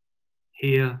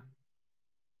 here,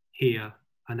 here,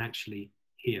 and actually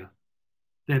here.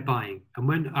 They're buying. And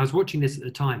when I was watching this at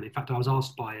the time, in fact, I was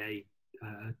asked by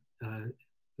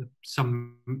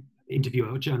some interviewer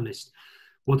or journalist,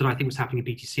 what did I think was happening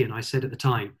in BTC? And I said at the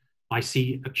time, I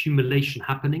see accumulation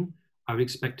happening. I would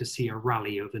expect to see a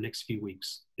rally over the next few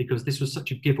weeks, because this was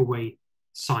such a giveaway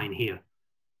sign here.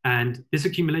 And this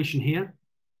accumulation here,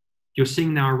 you're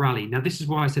seeing now a rally. Now, this is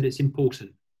why I said it's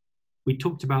important. We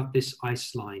talked about this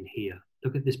ice line here.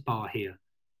 Look at this bar here.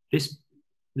 This,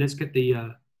 let's get the,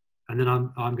 and then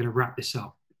I'm going to wrap this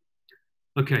up.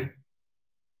 Okay,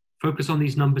 focus on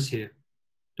these numbers here.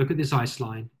 Look at this ice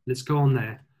line. Let's go on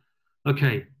there.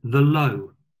 Okay, the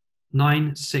low,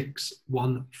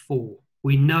 9614.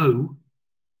 We know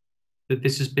that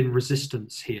this has been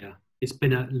resistance here. It's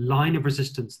been a line of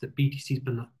resistance that BTC's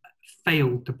been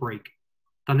failed to break.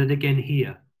 Done it again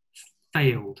here,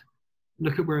 failed.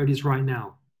 Look at where it is right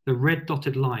now. The red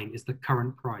dotted line is the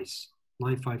current price,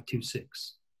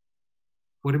 9526.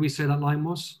 What did we say that line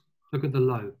was? Look at the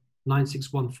low,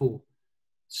 9614.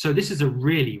 So this is a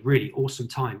really, really awesome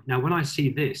time. Now, when I see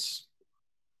this,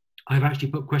 I've actually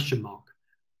put question mark.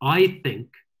 I think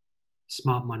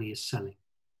smart money is selling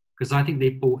because I think they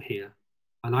bought here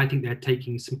and I think they're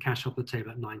taking some cash off the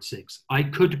table at 9.6. I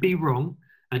could be wrong,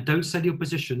 and don't sell your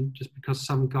position just because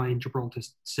some guy in Gibraltar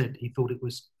said he thought it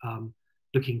was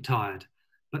looking tired.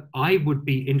 But I would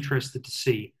be interested to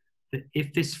see that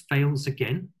if this fails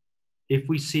again, if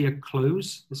we see a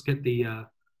close, let's get the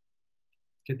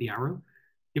arrow.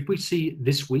 If we see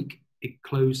this week it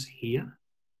close here,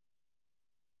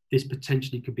 this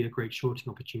potentially could be a great shorting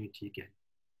opportunity again.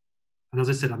 And as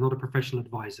I said, I'm not a professional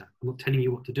advisor. I'm not telling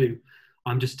you what to do.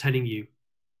 I'm just telling you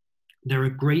there are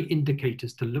great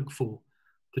indicators to look for,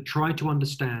 to try to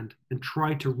understand and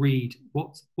try to read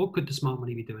what could the smart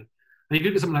money be doing. And if you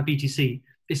look at something like BTC,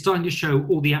 it's starting to show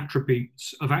all the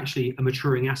attributes of actually a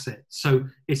maturing asset. So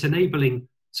it's enabling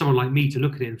someone like me to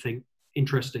look at it and think,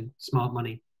 interesting, smart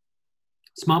money.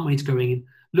 Smart money's going in.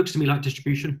 Looks to me like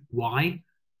distribution. Why?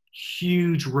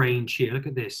 Huge range here. Look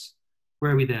at this.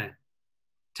 Where are we there?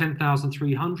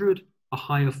 10,300, a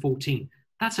high of 14.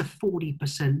 That's a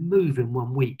 40% move in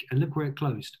 1 week. And look where it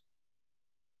closed.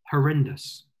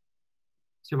 Horrendous.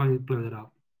 See if I can blow that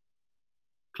up.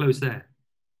 Close there.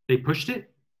 They pushed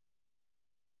it.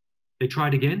 They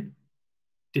tried again.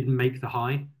 Didn't make the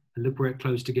high. And look where it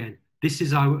closed again. This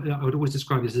is, I would always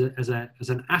describe this as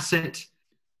an asset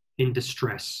in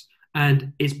distress.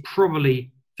 And it's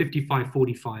probably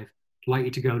 55.45,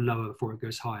 likely to go lower before it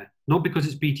goes higher. Not because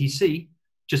it's BTC,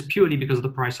 just purely because of the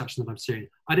price action that I'm seeing.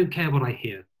 I don't care what I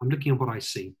hear. I'm looking at what I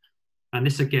see. And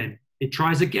this again, it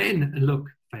tries again and look,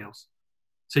 fails.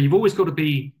 So you've always got to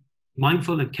be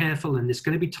mindful and careful. And there's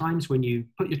going to be times when you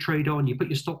put your trade on, you put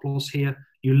your stop loss here,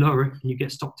 you lower it and you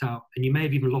get stopped out. And you may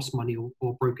have even lost money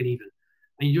or broken even.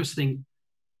 And you just think,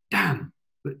 damn,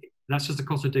 but that's just the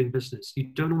cost of doing business.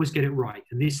 You don't always get it right.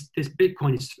 And this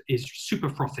Bitcoin is super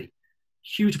frothy,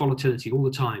 huge volatility all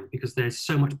the time because there's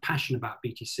so much passion about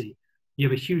BTC. You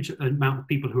have a huge amount of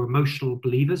people who are emotional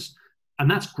believers. And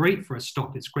that's great for a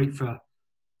stock. It's great for a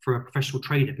professional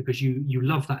trader because you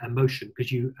love that emotion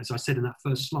because you, as I said in that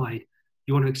first slide,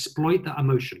 you want to exploit that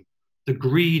emotion, the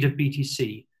greed of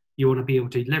BTC. You want to be able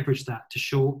to leverage that to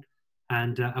short.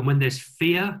 And when there's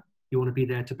fear, you want to be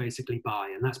there to basically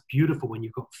buy. And that's beautiful when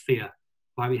you've got fear,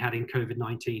 like we had in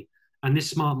COVID-19. And this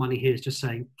smart money here is just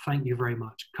saying, thank you very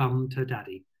much. Come to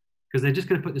daddy. Because they're just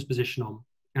going to put this position on.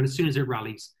 And as soon as it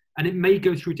rallies, and it may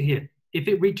go through to here. If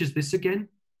it reaches this again,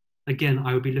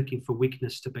 I would be looking for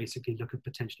weakness to basically look at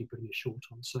potentially putting a short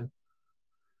on.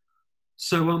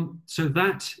 So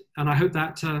that, and I hope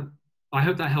that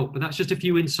helped. But that's just a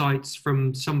few insights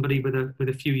from somebody with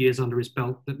a few years under his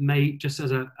belt that may, just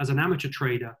as an amateur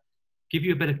trader, give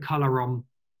you a bit of color on.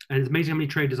 And it's amazing how many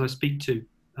traders I speak to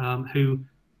who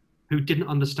didn't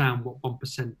understand what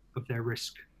 1% of their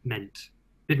risk meant,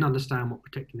 didn't understand what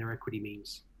protecting their equity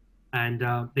means. And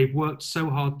they've worked so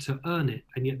hard to earn it,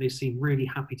 and yet they seem really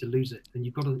happy to lose it. And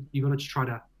you've got to try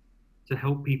to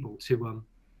help people to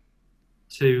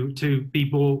be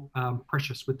more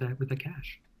precious with their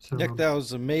cash. So, Nick, that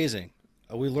was amazing.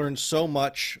 We learned so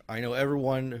much. I know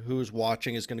everyone who's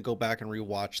watching is going to go back and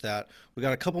rewatch that. We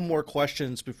got a couple more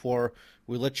questions before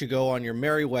we let you go on your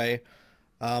merry way.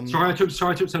 Sorry I took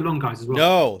so long, guys, as well.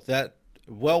 No, that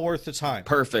well worth the time.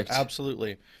 Perfect.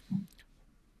 Absolutely.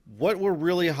 What we're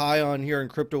really high on here in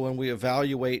crypto when we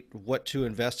evaluate what to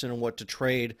invest in and what to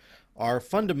trade are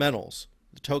fundamentals,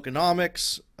 the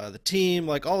tokenomics, the team,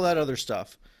 like all that other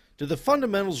stuff. Do the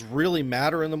fundamentals really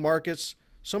matter in the markets?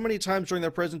 So many times during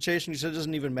that presentation, you said it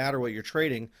doesn't even matter what you're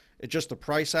trading. It's just the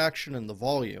price action and the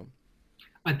volume.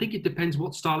 I think it depends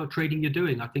what style of trading you're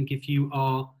doing. I think if you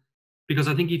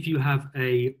have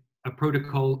a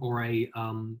protocol or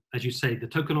as you say, the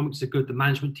tokenomics are good, the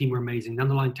management team are amazing, the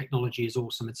underlying technology is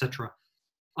awesome, etc.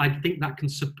 I think that can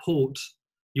support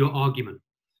your argument.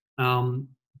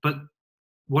 But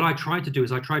what I try to do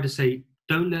is I try to say,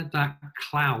 don't let that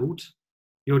cloud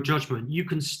your judgment. You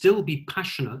can still be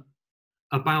passionate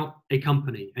about a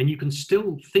company and you can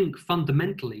still think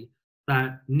fundamentally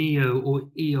that Neo or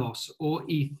EOS or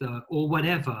Ether or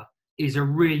whatever is a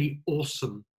really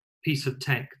awesome piece of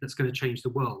tech that's going to change the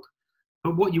world.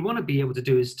 But what you want to be able to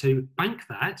do is to bank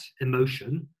that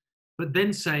emotion, but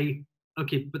then say,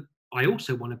 okay, but I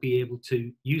also want to be able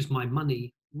to use my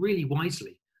money really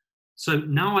wisely. So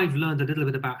now I've learned a little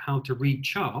bit about how to read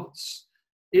charts.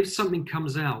 If something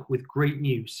comes out with great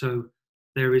news, so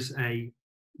there is a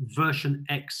version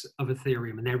X of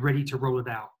Ethereum and they're ready to roll it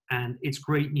out. And it's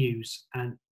great news.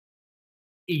 And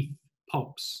ETH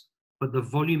pops, but the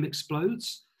volume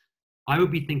explodes. I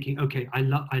would be thinking, okay, I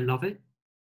love it,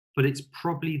 but it's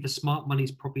probably the smart money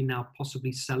is probably now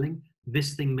possibly selling.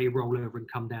 This thing may roll over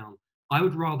and come down. I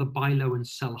would rather buy low and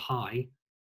sell high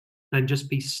than just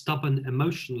be stubborn,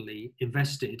 emotionally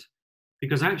invested,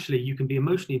 because actually you can be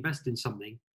emotionally invested in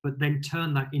something, but then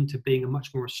turn that into being a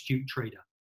much more astute trader.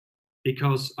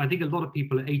 Because I think a lot of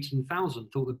people at 18,000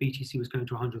 thought that BTC was going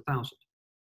to 100,000,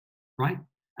 right?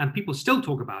 And people still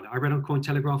talk about it. I read on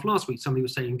Cointelegraph last week, somebody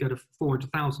was saying go to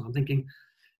 400,000. I'm thinking,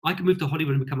 I can move to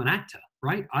Hollywood and become an actor,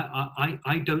 right?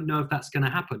 I don't know if that's going to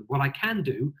happen. What I can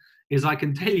do is I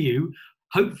can tell you,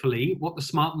 hopefully, what the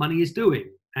smart money is doing.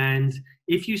 And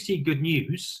if you see good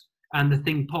news and the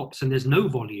thing pops and there's no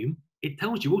volume, it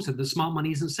tells you also that the smart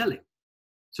money isn't selling.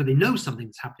 So they know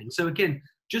something's happening. So again,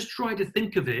 just try to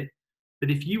think of it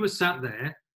that if you were sat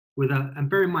there with and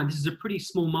bear in mind, this is a pretty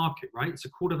small market, right? It's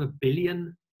 $250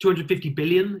 billion, 250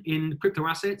 billion in crypto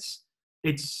assets.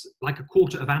 It's like a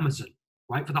quarter of Amazon,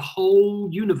 right? For the whole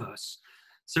universe.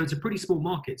 So it's a pretty small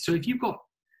market. So if you've got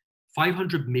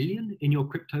 500 million in your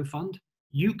crypto fund,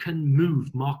 you can move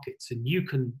markets and you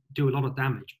can do a lot of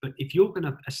damage. But if you're going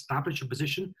to establish a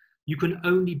position, you can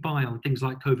only buy on things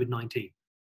like COVID-19.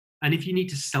 And if you need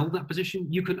to sell that position,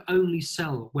 you can only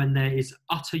sell when there is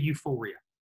utter euphoria.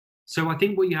 So I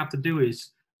think what you have to do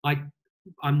is,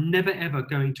 I'm never ever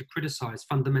going to criticize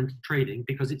fundamental trading,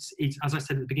 because it's as I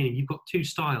said at the beginning, you've got two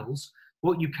styles.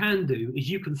 What you can do is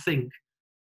you can think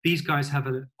these guys have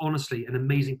honestly an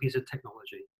amazing piece of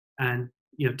technology, and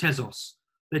Tezos,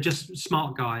 they're just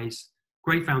smart guys,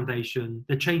 great foundation,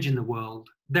 they're changing the world,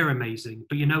 they're amazing.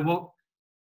 But you know what?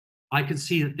 I can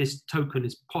see that this token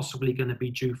is possibly going to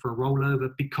be due for a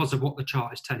rollover because of what the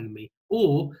chart is telling me.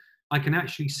 Or I can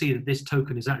actually see that this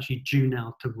token is actually due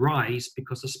now to rise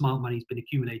because the smart money has been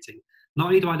accumulating. Not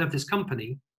only do I love this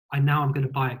company, I'm going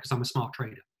to buy it because I'm a smart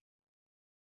trader.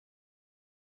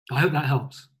 I hope that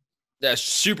helps. That's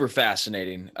super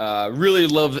fascinating. Really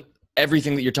love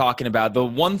everything that you're talking about. The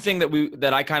one thing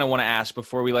that I kind of want to ask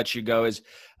before we let you go is,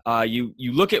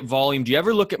 you look at volume. Do you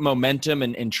ever look at momentum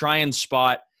and try and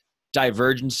spot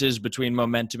divergences between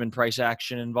momentum and price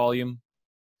action and volume?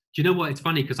 Do you know what? It's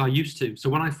funny because I used to. So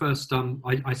when I first,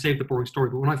 I saved the boring story,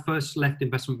 but when I first left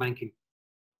investment banking,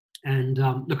 and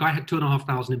look, I had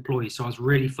 2,500 employees, so I was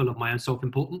really full of my own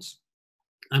self-importance,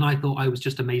 and I thought I was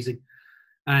just amazing.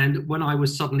 And when I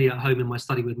was suddenly at home in my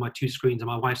study with my two screens, and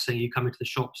my wife saying, "You come into the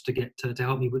shops to get to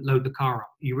help me load the car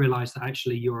up," you realize that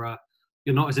actually you're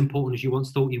not as important as you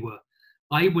once thought you were.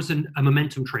 I was a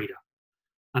momentum trader,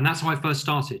 and that's how I first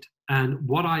started. And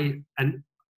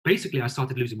basically I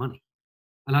started losing money.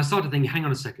 And I started thinking, hang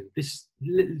on a second,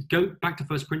 go back to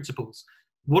first principles.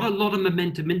 What a lot of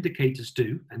momentum indicators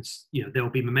do, and there'll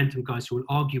be momentum guys who will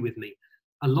argue with me.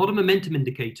 A lot of momentum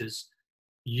indicators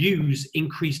use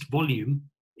increased volume.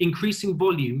 Increasing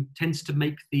volume tends to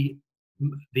make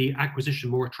the acquisition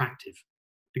more attractive,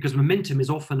 because momentum is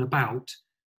often about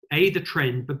A, the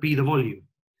trend, but B, the volume.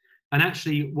 And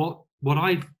actually what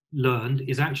I've learned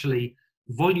is actually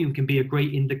volume can be a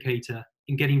great indicator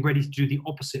in getting ready to do the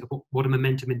opposite of what a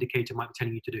momentum indicator might be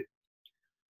telling you to do.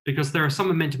 Because there are some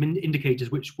momentum indicators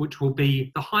which will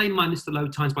be the high minus the low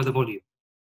times by the volume.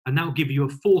 And that will give you a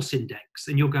force index.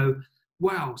 And you'll go,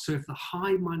 wow, so if the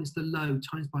high minus the low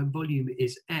times by volume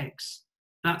is X,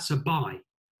 that's a buy.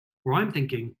 Where I'm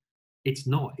thinking, it's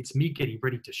not. It's me getting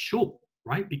ready to short,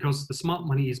 right? Because the smart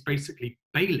money is basically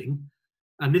bailing.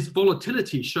 And this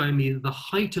volatility is showing me that the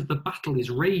height of the battle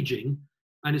is raging.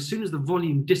 And as soon as the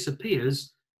volume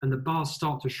disappears and the bars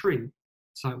start to shrink,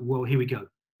 it's like, well, here we go.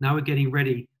 Now we're getting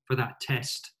ready for that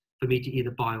test for me to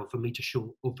either buy or for me to short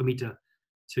or for me to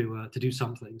do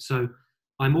something. So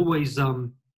I'm always,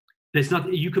 there's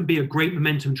nothing, you can be a great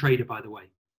momentum trader, by the way.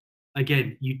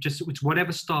 Again, it's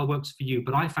whatever style works for you.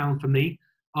 But I found for me,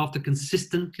 after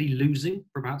consistently losing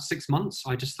for about 6 months,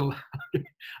 I just thought,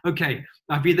 okay,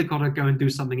 I've either got to go and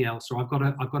do something else, or I've got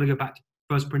to go back to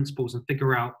first principles and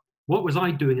figure out what was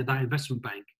I doing at that investment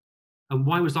bank, and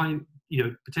why was I,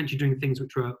 potentially doing things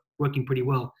which were working pretty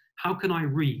well. How can I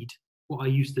read what I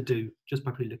used to do just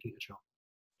by looking at the chart?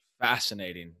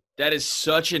 Fascinating. That is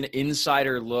such an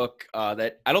insider look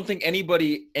that I don't think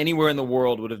anybody anywhere in the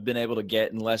world would have been able to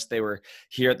get unless they were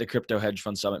here at the Crypto Hedge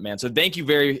Fund Summit, man. So thank you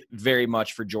very, very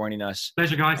much for joining us.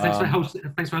 Pleasure, guys. Thanks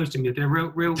for hosting me. It's been a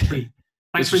real treat.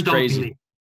 Thanks for indulging me.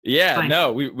 Yeah, Thanks.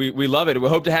 No, we love it. We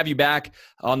hope to have you back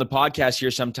on the podcast here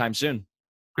sometime soon.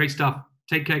 Great stuff.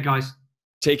 Take care, guys.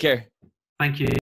 Take care. Thank you.